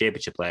we won a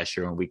championship last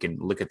year, and we can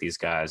look at these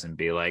guys and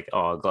be like,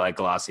 like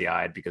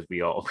glossy-eyed because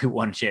we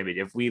won a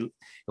championship.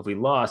 If we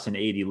lost and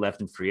 80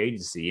 left in free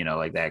agency,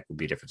 like that could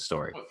be a different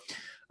story.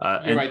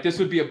 You're right. This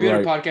would be a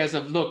bitter podcast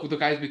of, look, the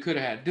guys we could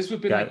have had. This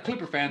would be like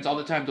Clipper fans all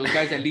the time. Those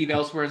guys that leave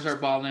elsewhere and start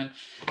balling.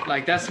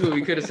 Like, that's what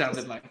we could have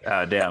sounded like.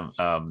 Damn.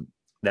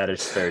 That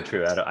is very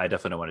true. I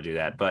definitely don't want to do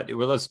that. But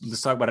let's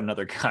talk about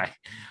another guy.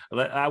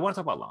 I want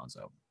to talk about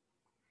Lonzo.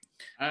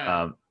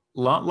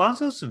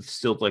 Lonzo's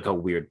still like a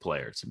weird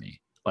player to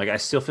me. Like, I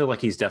still feel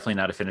like he's definitely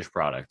not a finished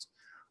product.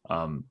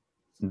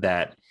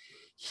 That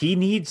he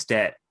needs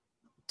that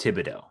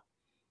Thibodeau.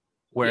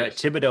 Where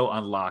Thibodeau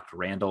unlocked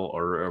Randall,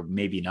 or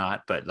maybe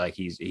not, but like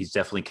he's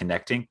definitely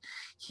connecting.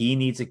 He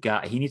needs a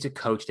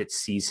coach that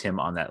sees him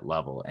on that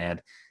level,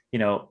 and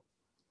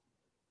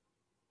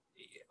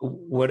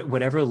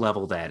whatever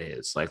level that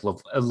is, like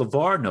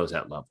LeVar knows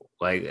that level,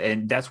 like,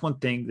 and that's one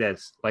thing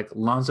that's like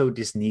Lonzo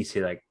just needs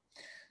to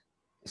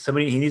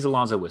he needs a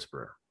Lonzo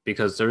whisperer,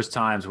 because there's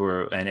times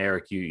where, and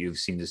Eric, you've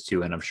seen this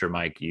too, and I'm sure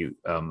Mike, we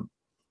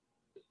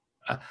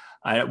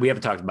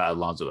haven't talked about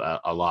Alonzo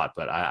a lot,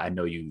 but I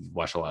know you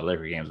watch a lot of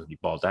Laker games when he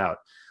balls out.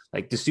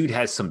 Like, this dude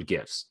has some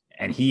gifts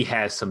and he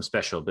has some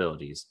special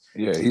abilities.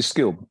 Yeah, he's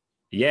skilled.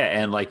 Yeah,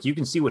 and like you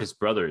can see what his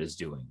brother is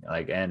doing.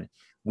 Like, and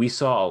we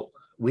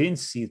didn't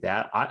see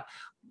that.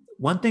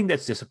 One thing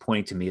that's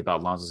disappointing to me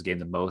about Lonzo's game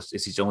the most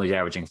is he's only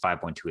averaging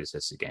 5.2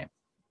 assists a game.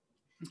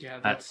 Yeah,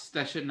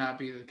 that should not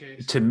be the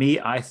case. To me,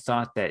 I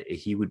thought that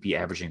he would be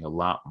averaging a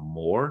lot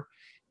more,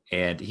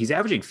 and he's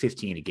averaging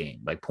 15 a game,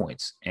 like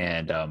points.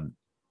 And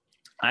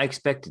I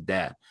expected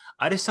that.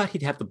 I just thought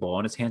he'd have the ball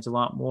in his hands a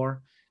lot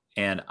more.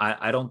 And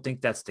I don't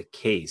think that's the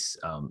case.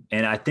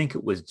 And I think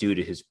it was due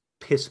to his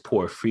piss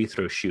poor free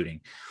throw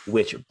shooting,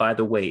 which, by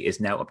the way,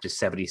 is now up to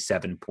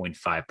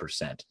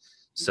 77.5%.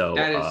 So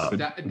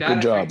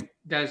good job.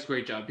 That is a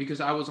great job,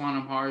 because I was on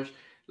him harsh.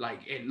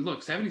 Like, and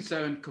look,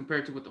 77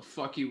 compared to what the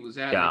fuck he was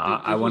at. Yeah,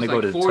 like, I want to go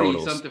to the 40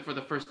 totals. Something for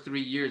the first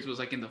 3 years. It was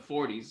like in the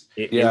 40s.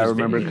 I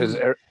remember, because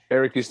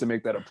Eric used to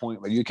make that a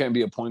point. Like, you can't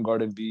be a point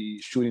guard and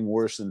be shooting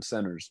worse than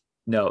centers.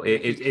 No,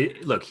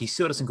 look, he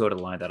still doesn't go to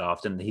the line that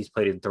often. He's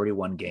played in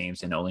 31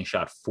 games and only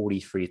shot 40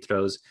 free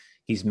throws.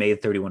 He's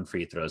made 31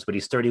 free throws, but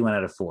he's 31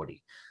 out of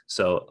 40.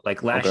 So,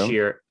 like, last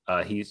year,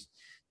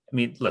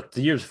 look,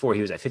 the years before he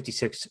was at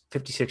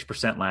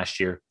 56% last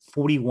year,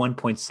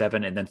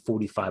 41.7, and then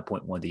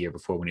 45.1 the year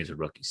before when he was a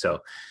rookie. So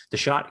the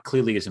shot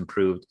clearly has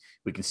improved.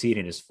 We can see it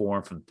in his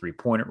form from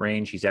 3-point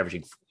range. He's at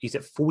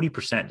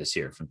 40% this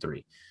year from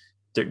three.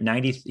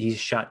 90. He's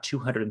shot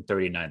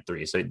 239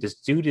 threes. So this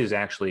dude is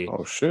actually.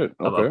 Oh shit!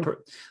 Okay.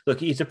 Look,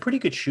 he's a pretty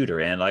good shooter,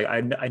 and like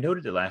I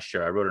noted it last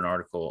year. I wrote an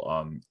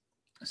article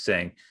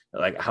saying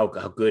like how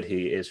good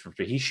he is from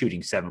three. He's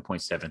shooting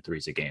 7.7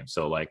 threes a game.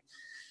 So like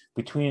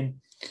and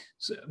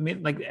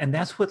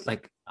that's what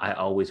like I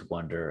always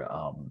wonder.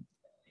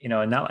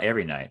 And not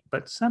every night,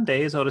 but some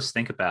days I'll just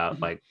think about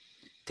like,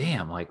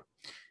 damn, like.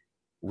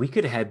 We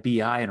could have had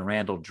BI and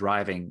Randall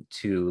driving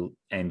to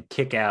and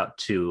kick out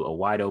to a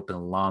wide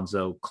open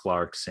Lonzo,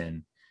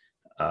 Clarkson,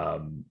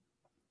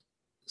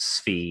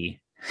 Svi,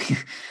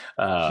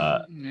 Hart,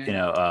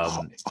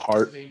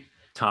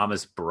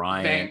 Thomas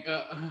Bryant,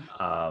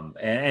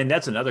 and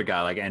that's another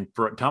guy. Like, and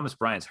Thomas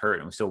Bryant's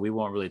hurt, and so we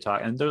won't really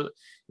talk. And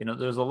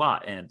there's a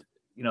lot, and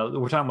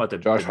we're talking about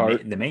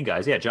the main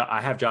guys. Yeah,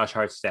 I have Josh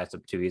Hart's stats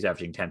up too. He's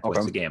averaging 10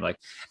 points a game. Like,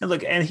 and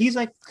look, and he's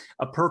like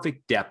a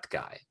perfect depth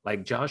guy.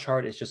 Like Josh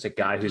Hart is just a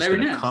guy who's Larry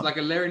Nance, like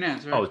a Larry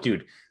Nance, right? Oh,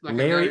 dude, like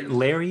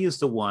Larry is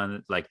the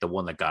one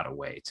that got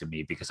away to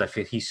me because I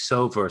feel he's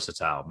so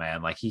versatile,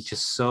 man. Like he's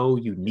just so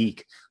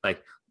unique.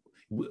 Like,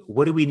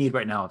 what do we need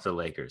right now at the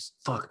Lakers?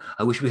 Fuck,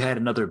 I wish we had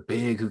another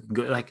big who can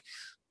go like.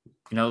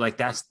 Like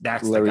that's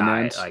Larry the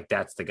guy. Nance. Like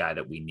that's the guy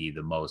that we need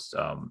the most.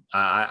 I'm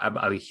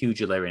a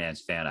huge Larry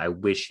Nance fan. I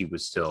wish he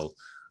was still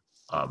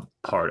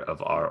part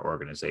of our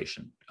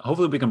organization.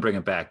 Hopefully we can bring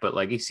him back. But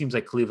like it seems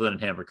like Cleveland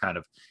and him are kind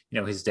of,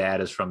 his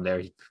dad is from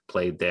there. He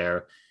played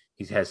there.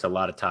 He has a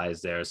lot of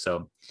ties there.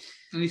 So.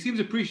 And he seems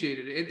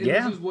appreciated.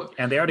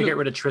 And they already get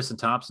rid of Tristan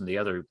Thompson, the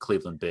other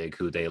Cleveland big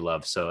who they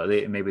love. So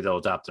maybe they'll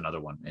adopt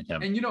another one in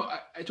him. And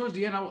I towards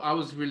the end, I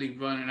was really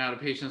running out of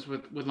patience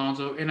with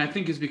Lonzo, and I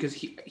think it's because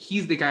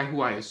he's the guy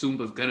who I assumed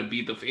was gonna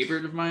be the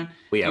favorite of mine.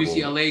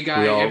 UCLA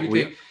guy,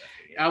 everything.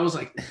 I was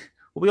like,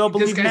 we all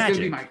believe this guy's magic.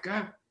 Gonna be my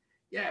guy.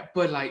 Yeah,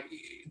 but like,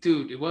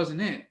 dude, it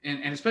wasn't it.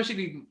 And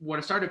especially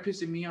what started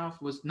pissing me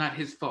off was not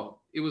his fault.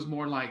 It was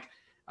more like,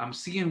 I'm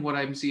seeing what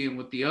I'm seeing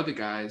with the other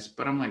guys,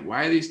 but I'm like,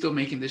 why are they still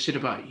making this shit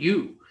about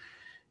you?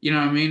 You know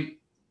what I mean?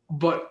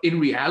 But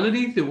in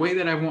reality, the way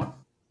that I want,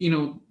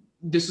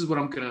 this is what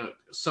I'm going to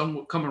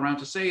somewhat come around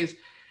to say is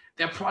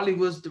that probably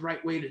was the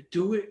right way to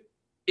do it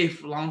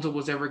if Lonzo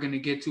was ever going to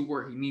get to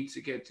where he needs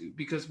to get to.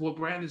 Because what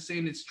Brandon's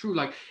saying is true.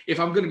 Like, if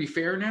I'm going to be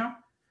fair now,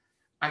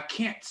 I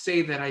can't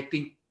say that I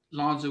think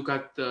Lonzo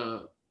got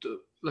the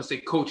let's say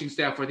coaching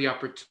staff or the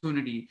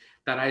opportunity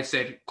that I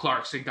said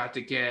Clarkson got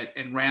to get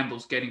and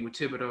Randall's getting with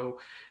Thibodeau.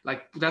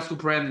 Like that's what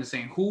Brandon's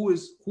saying.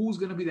 Who's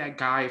going to be that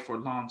guy for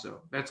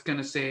Lonzo that's going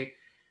to say,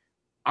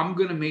 I'm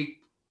going to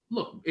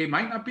it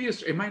might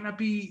not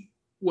be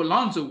what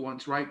Lonzo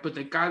wants, right? But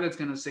the guy that's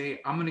going to say,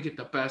 I'm going to get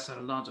the best out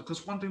of Lonzo.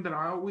 Because one thing that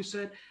I always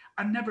said,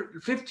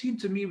 15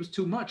 to me was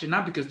too much. And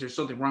not because there's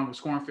something wrong with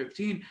scoring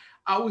 15.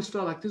 I always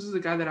felt like this is a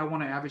guy that I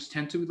want to average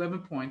 10 to 11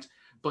 points,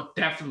 but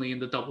definitely in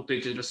the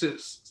double-digit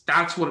assists.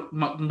 That's what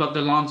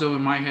the Lonzo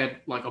in my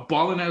head, like a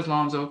balling as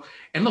Lonzo.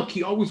 And look,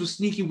 he always was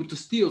sneaky with the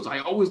steals. I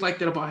always liked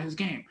that about his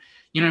game.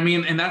 You know what I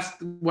mean? And that's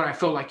what I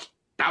felt like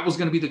that was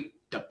going to be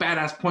the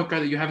badass point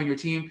guard that you have in your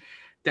team,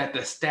 that the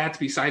stats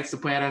besides the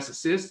badass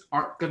assists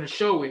aren't going to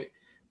show it,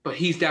 but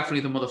he's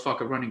definitely the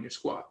motherfucker running your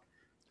squad.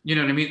 You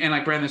know what I mean? And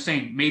like Brandon's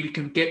saying, maybe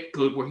can get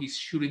good where he's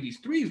shooting these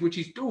threes, which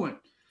he's doing.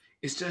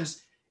 It's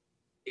just,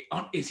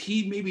 is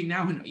he maybe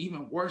now in an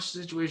even worse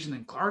situation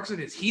than Clarkson?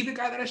 Is he the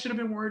guy that I should have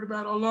been worried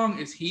about all along?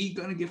 Is he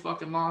going to get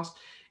fucking lost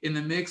in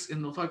the mix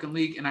in the fucking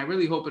league? And I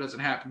really hope it doesn't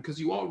happen because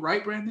you all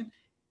right, Brandon.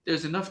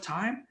 There's enough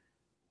time,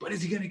 but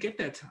is he going to get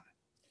that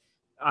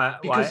time?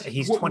 Because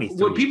he's 23.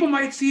 What people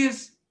might see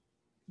is,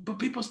 but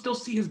people still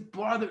see his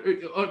brother,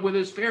 whether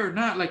it's fair or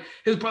not, like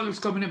his brother's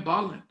coming in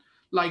balling.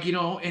 Like,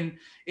 and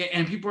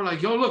people are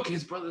like, yo, look,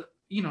 his brother,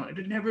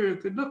 it's never a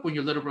good look when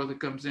your little brother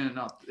comes in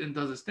and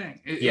does his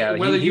thing.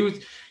 Whether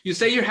you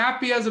say you're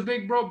happy as a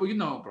big bro,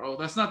 but bro,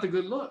 that's not the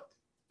good look.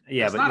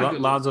 Yeah, but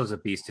Lonzo's a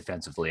beast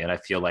defensively, and I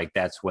feel like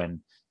that's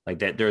when like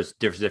that there's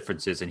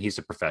differences, and he's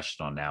a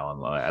professional now.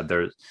 And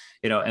there's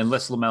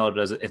unless LaMelo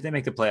does it, if they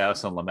make the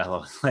playoffs and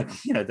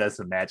LaMelo does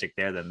some magic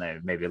there,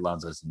 then maybe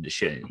Lonzo's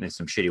in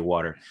some shitty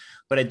water.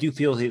 But I do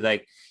feel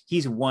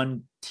he's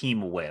one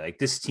team away. Like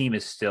this team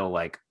is still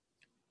like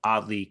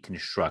oddly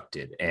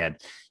constructed, and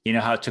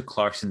how it took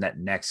Clarkson that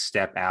next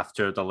step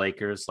after the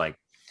Lakers. Like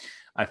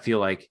I feel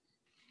like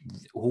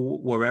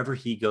wherever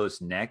he goes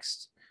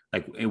next,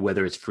 like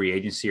whether it's free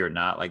agency or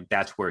not, like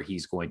that's where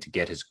he's going to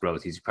get his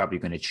growth. He's probably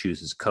going to choose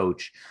his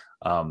coach.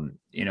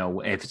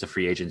 If it's a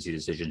free agency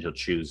decision, he'll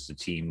choose the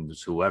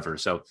teams, whoever.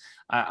 So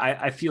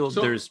I feel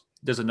there's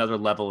another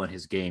level in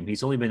his game.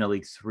 He's only been in the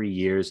league 3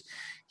 years.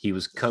 He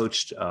was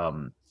coached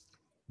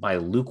by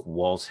Luke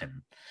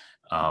Walton.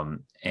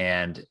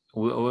 And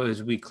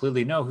as we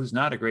clearly know, who's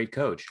not a great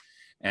coach.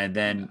 And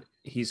then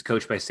he's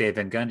coached by Stan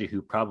Van Gundy,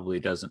 who probably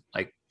doesn't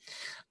like.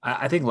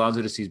 I think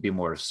Lonzo just needs to be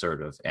more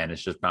assertive, and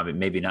it's just probably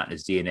maybe not in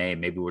his DNA.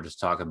 Maybe we're just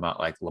talking about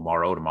like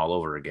Lamar Odom all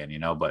over again,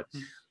 But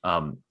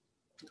I'll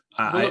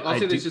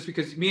say this just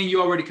because me and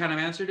you already kind of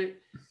answered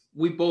it.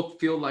 We both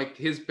feel like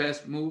his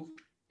best move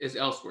is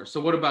elsewhere. So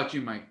what about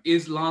you, Mike?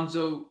 Is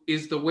Lonzo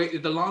because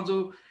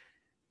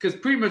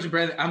pretty much,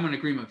 Brandon, I'm in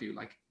agreement with you.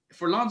 Like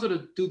for Lonzo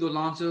to do the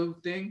Lonzo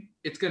thing,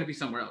 it's going to be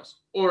somewhere else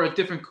or a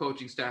different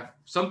coaching staff.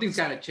 Something's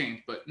got to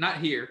change, but not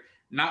here.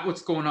 Not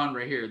what's going on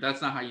right here.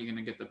 That's not how you're going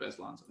to get the best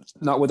Lonzo.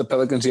 Not with the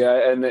Pelicans,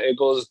 yeah. And it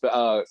goes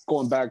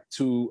going back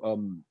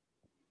to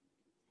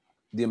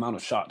the amount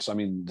of shots. I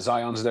mean,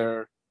 Zion's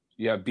there.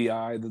 You have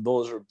BI.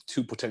 Those are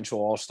two potential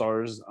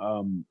all-stars.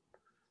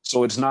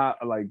 So it's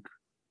not like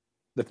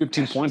the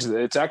 15 points.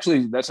 That's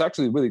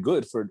actually really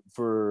good for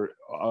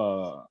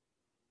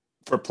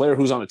a player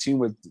who's on a team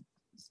with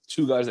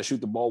two guys that shoot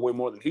the ball way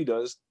more than he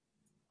does.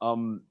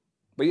 But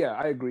yeah,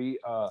 I agree.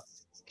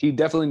 He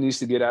definitely needs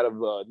to get out of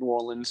New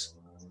Orleans.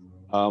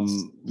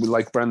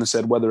 Like Brandon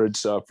said, whether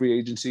it's free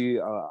agency,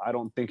 I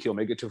don't think he'll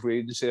make it to free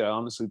agency. I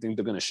honestly think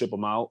they're going to ship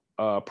him out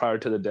prior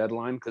to the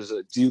deadline because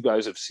you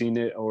guys have seen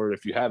it, or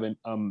if you haven't,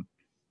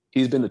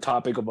 he's been the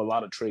topic of a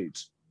lot of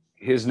trades.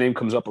 His name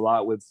comes up a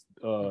lot with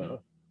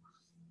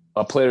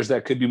players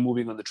that could be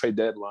moving on the trade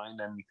deadline,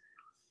 and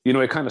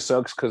it kind of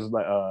sucks because,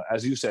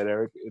 as you said,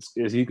 Eric,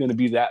 is he going to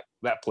be that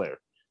player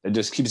that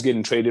just keeps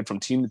getting traded from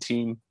team to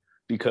team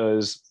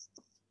because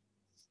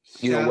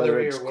whether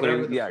it's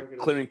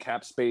clearing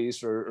cap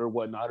space or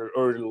whatnot,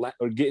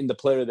 or getting the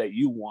player that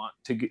you want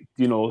to get,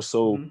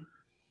 so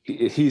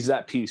he's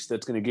that piece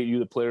that's going to get you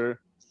the player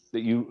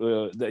that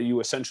you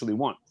essentially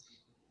want.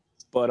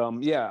 But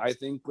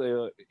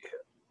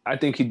I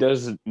think he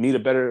does need a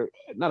better,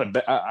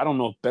 I don't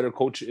know if better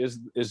coach is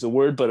the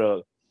word, but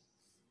a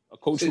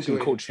coach who can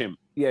coach him.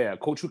 Yeah, a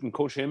coach who can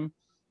coach him,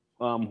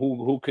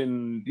 who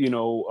can,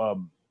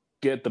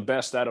 get the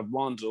best out of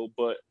Lonzo.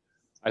 But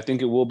I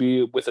think it will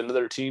be with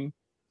another team.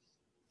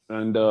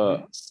 And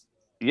does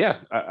he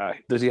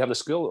have the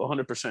skill?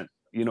 100%.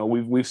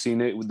 We've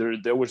seen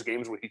it. There was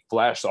games where he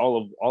flashed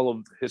all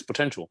of his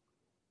potential,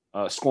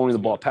 scoring the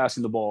ball,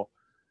 passing the ball.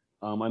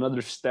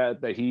 Another stat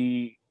that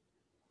he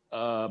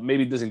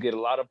maybe doesn't get a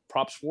lot of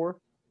props for,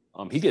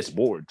 he gets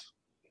boards.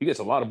 He gets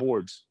a lot of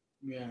boards.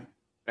 Yeah.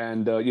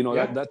 And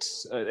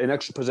that's an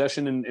extra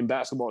possession in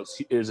basketball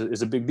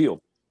is a big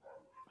deal.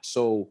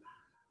 So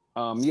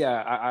I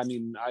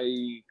mean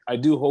I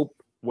do hope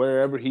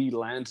wherever he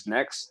lands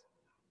next,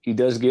 he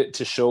does get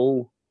to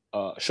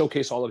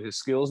showcase all of his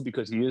skills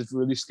because he is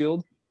really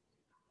skilled.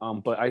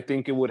 But I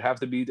think it would have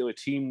to be to a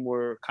team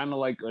where kind of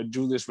like a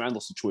Julius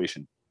Randle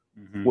situation,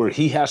 where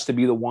he has to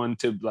be the one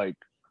to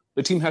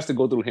the team has to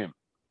go through him,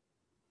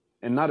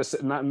 and not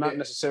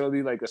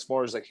necessarily like as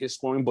far as like his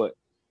scoring, but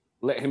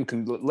let him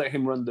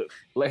run the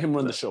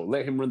show,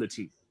 let him run the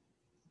team.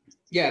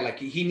 Yeah, like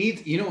he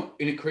needs,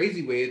 in a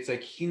crazy way, it's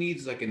like he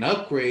needs like an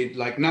upgrade,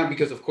 like not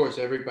because of course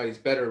everybody's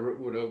better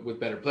with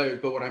better players,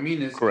 but what I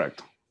mean is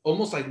correct,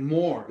 almost like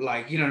more,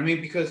 like what I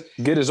mean, because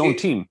get his own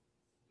team.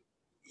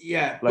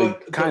 Yeah,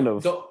 like but kind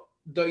of. But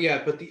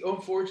the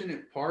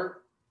unfortunate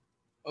part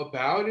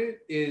about it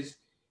is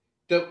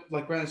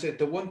like Brandon said,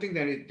 the one thing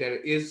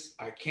that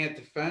I can't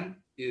defend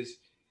is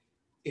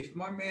if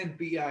my man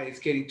BI is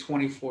getting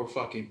 24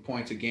 fucking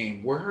points a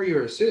game, where are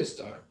your assists?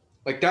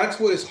 Like that's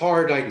what is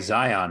hard. Like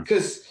Zion,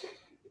 because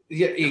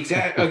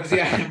exactly.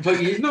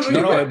 But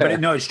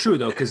it's true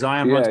though because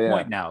Zion runs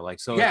point now. Like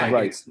so, yeah,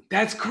 right.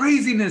 That's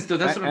craziness though.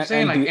 That's what I'm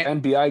saying.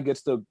 And BI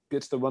gets to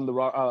run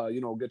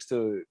the gets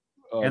to.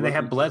 And they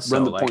have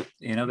Bledsoe,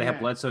 they have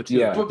Bledsoe too.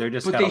 Yeah. They're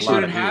just. But they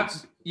shouldn't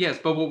have. Yes,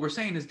 but what we're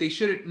saying is they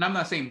shouldn't. And I'm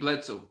not saying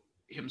Bledsoe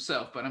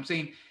himself, but I'm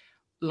saying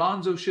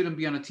Lonzo shouldn't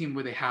be on a team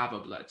where they have a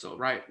Bledsoe,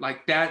 right?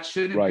 Like that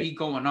shouldn't be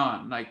going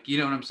on. Like, you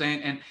know what I'm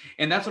saying?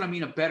 And that's what I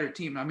mean, a better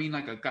team. I mean,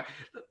 like a guy,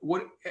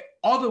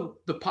 all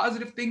the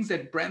positive things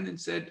that Brandon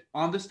said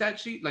on the stat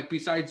sheet, like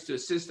besides the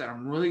assists that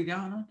I'm really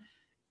down on,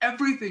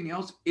 everything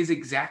else is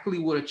exactly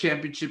what a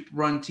championship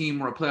run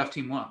team or a playoff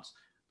team wants.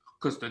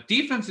 Because the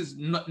defense is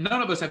none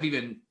of us have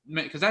even,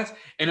 because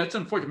it's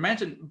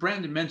unfortunate.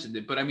 Brandon mentioned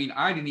it, but I mean,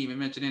 I didn't even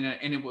mention it,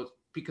 and it was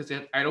because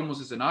it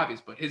almost isn't obvious,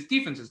 but his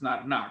defense is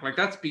not a knock. Like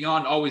that's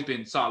beyond always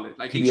been solid.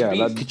 Like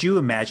could you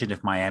imagine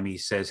if Miami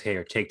says, "Hey,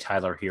 or take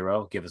Tyler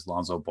Hero, give us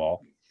Lonzo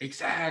Ball"?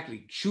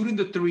 Exactly, shooting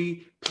the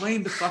three,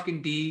 playing the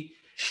fucking D.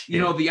 The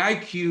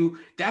IQ.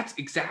 That's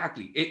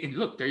exactly it. And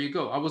look, there you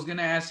go. I was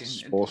gonna ask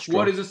him,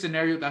 what is a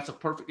scenario that's a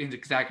perfect?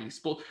 Exactly.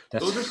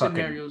 Those are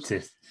scenarios.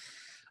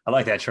 I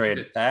like that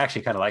trade. I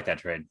actually kind of like that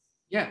trade.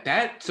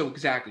 Yeah, so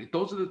exactly.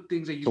 Those are the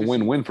things that you. It's a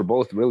win-win for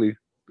both, really.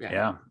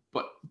 Yeah.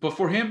 But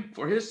for him,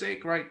 for his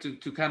sake, right,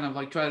 to kind of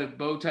like try to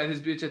bow tie his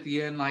bitch at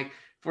the end, like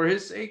for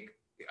his sake,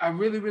 I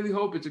really, really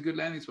hope it's a good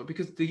landing spot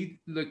because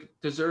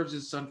deserves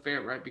is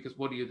unfair, right? Because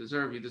what do you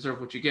deserve? You deserve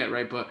what you get,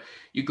 right? But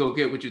you go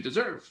get what you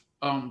deserve.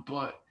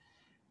 But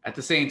at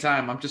the same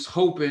time, I'm just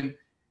hoping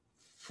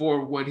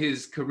for what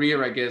his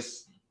career, I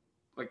guess,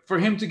 like for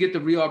him to get the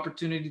real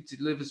opportunity to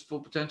live his full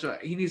potential.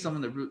 He needs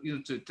someone to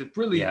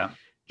really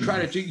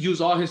try to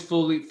use all his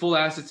full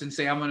assets and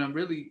say, I'm going to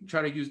really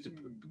try to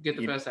get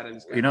the best out of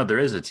this guy. There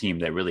is a team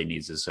that really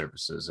needs his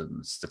services, and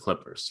it's the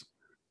Clippers.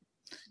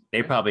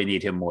 They probably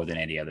need him more than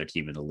any other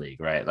team in the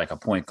league, right? Like a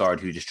point guard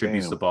who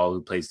distributes the ball,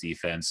 who plays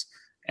defense,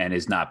 and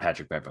is not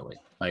Patrick Beverley.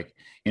 Like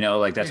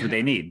that's what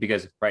they need,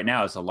 because right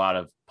now it's a lot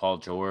of Paul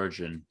George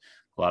and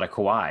a lot of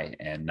Kawhi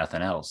and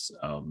nothing else.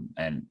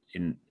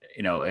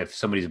 If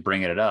somebody's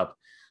bringing it up,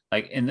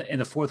 like in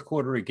the fourth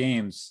quarter of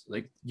games,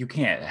 like you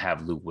can't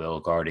have Lou Will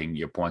guarding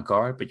your point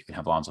guard, but you can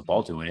have Lonzo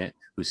Ball doing it,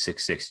 who's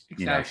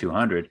 6'6",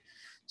 200.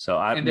 So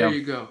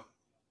you go.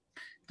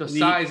 The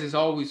size is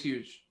always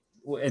huge.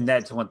 And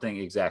that's one thing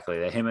exactly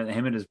that him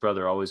and his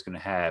brother are always going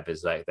to have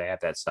is like they have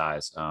that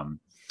size.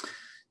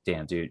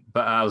 Damn, dude.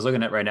 But I was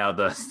looking at right now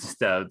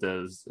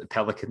the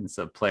Pelicans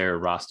player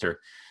roster.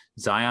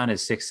 Zion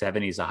is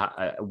 6'7". He's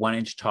a 1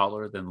 inch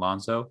taller than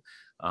Lonzo,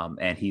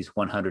 and he's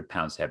 100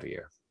 pounds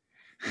heavier.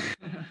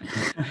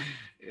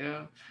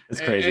 Yeah,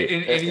 it's crazy.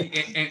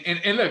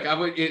 And look, I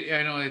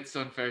know it's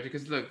unfair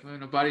because look,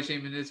 body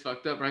shaming is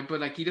fucked up, right?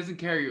 But like he doesn't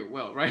carry it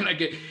well, right?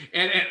 Like,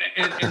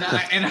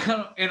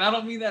 I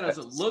don't mean that as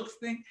a looks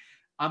thing.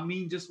 I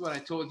mean just what I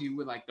told you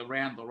with like the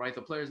Randall, right?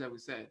 The players that we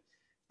said,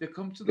 they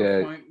come to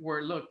the point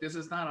where look, this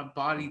is not a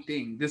body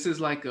thing. This is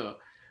like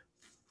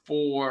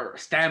for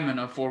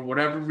stamina, for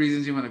whatever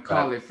reasons you want to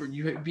call it, for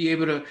you to be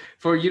able to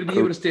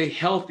stay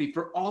healthy,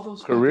 for all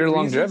those career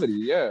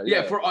longevity,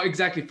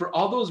 for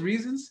all those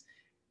reasons.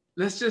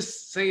 Let's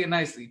just say it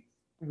nicely.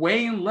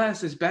 Weighing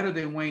less is better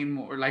than weighing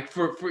more. Like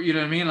for you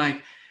know what I mean?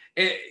 Like,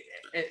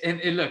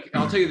 and look,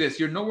 I'll tell you this: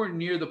 you're nowhere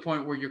near the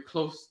point where you're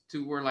close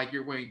to where like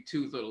you're weighing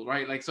too little,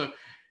 right? Like, so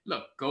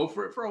look, go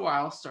for it for a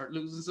while, start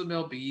losing some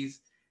lbs,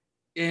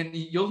 and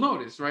you'll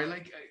notice, right?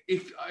 Like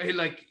if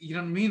like you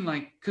know what I mean?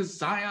 Like, because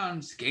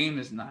Zion's game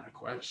is not a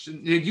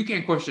question. You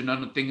can't question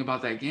anything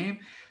about that game.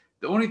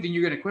 The only thing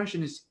you're gonna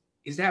question is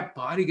that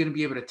body gonna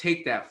be able to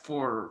take that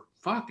for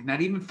not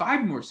even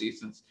 5 more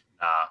seasons.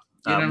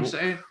 You know what I'm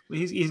saying?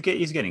 He's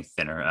getting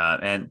thinner.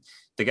 And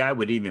the guy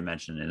would even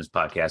mention in his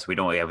podcast, we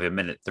have a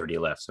minute 30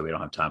 left, so we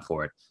don't have time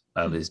for it.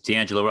 Is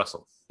D'Angelo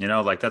Russell. You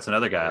know, like that's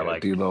another guy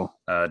like D'Lo.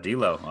 And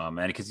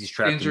because he's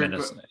trapped in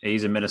Minnesota,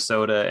 he's in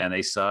Minnesota and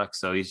they suck,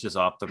 so he's just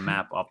off the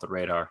map, off the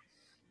radar.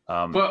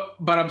 But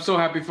I'm so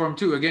happy for him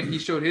too. Again, he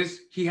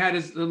had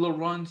his little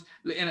runs,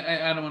 and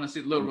I don't want to say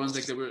little runs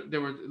like they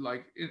were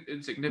like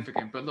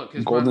insignificant. But look,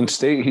 his Golden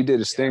State, he did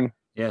his thing.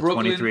 Yeah,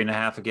 Brooklyn, 23 and a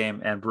half a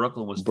game, and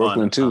Brooklyn was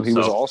Brooklyn fun. too. He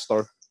was an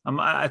all-star.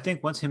 I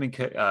think once him and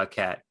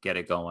Cat get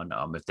it going,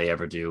 if they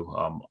ever do,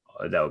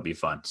 that would be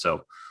fun.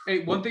 So,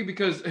 hey, one thing,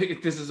 because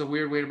this is a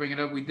weird way to bring it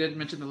up. We did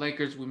mention the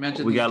Lakers. We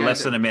got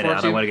less than a minute.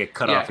 I don't want to get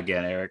cut off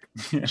again, Eric.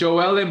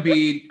 Joel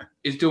Embiid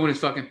is doing his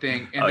fucking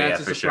thing, and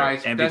that's a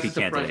surprise. Sure. That's a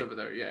surprise over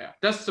there. Yeah,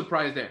 that's a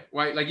surprise there,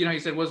 right? Like you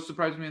said, what's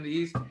surprised me in the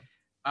East?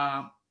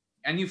 I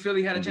knew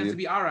Philly had a chance to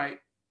be all right.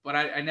 But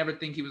I never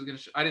think he was going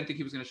to. I didn't think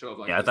he was going to show up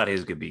like. Yeah, I thought he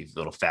was going to be a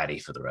little fatty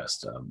for the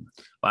rest.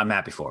 But I'm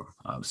happy for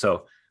him.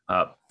 So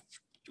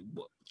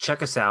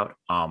check us out.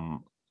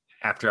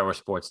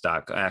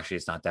 AfterHourSports.com. Actually,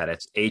 it's not that.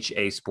 It's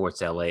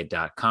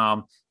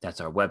hasportsla.com.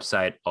 That's our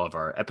website. All of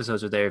our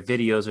episodes are there.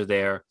 Videos are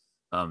there.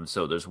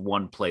 So there's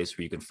one place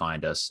where you can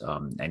find us,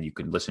 and you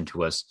can listen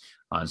to us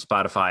on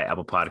Spotify,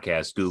 Apple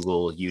Podcasts,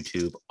 Google,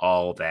 YouTube,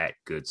 all that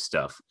good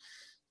stuff.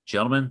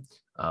 Gentlemen.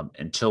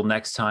 Until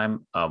next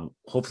time,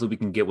 hopefully we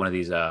can get one of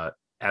these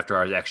after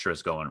hours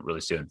extras going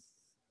really soon.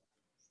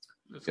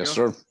 Yes,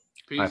 sir.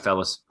 Peace. All right,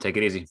 fellas, take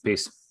it easy.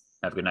 Peace.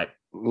 Have a good night.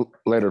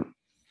 Later.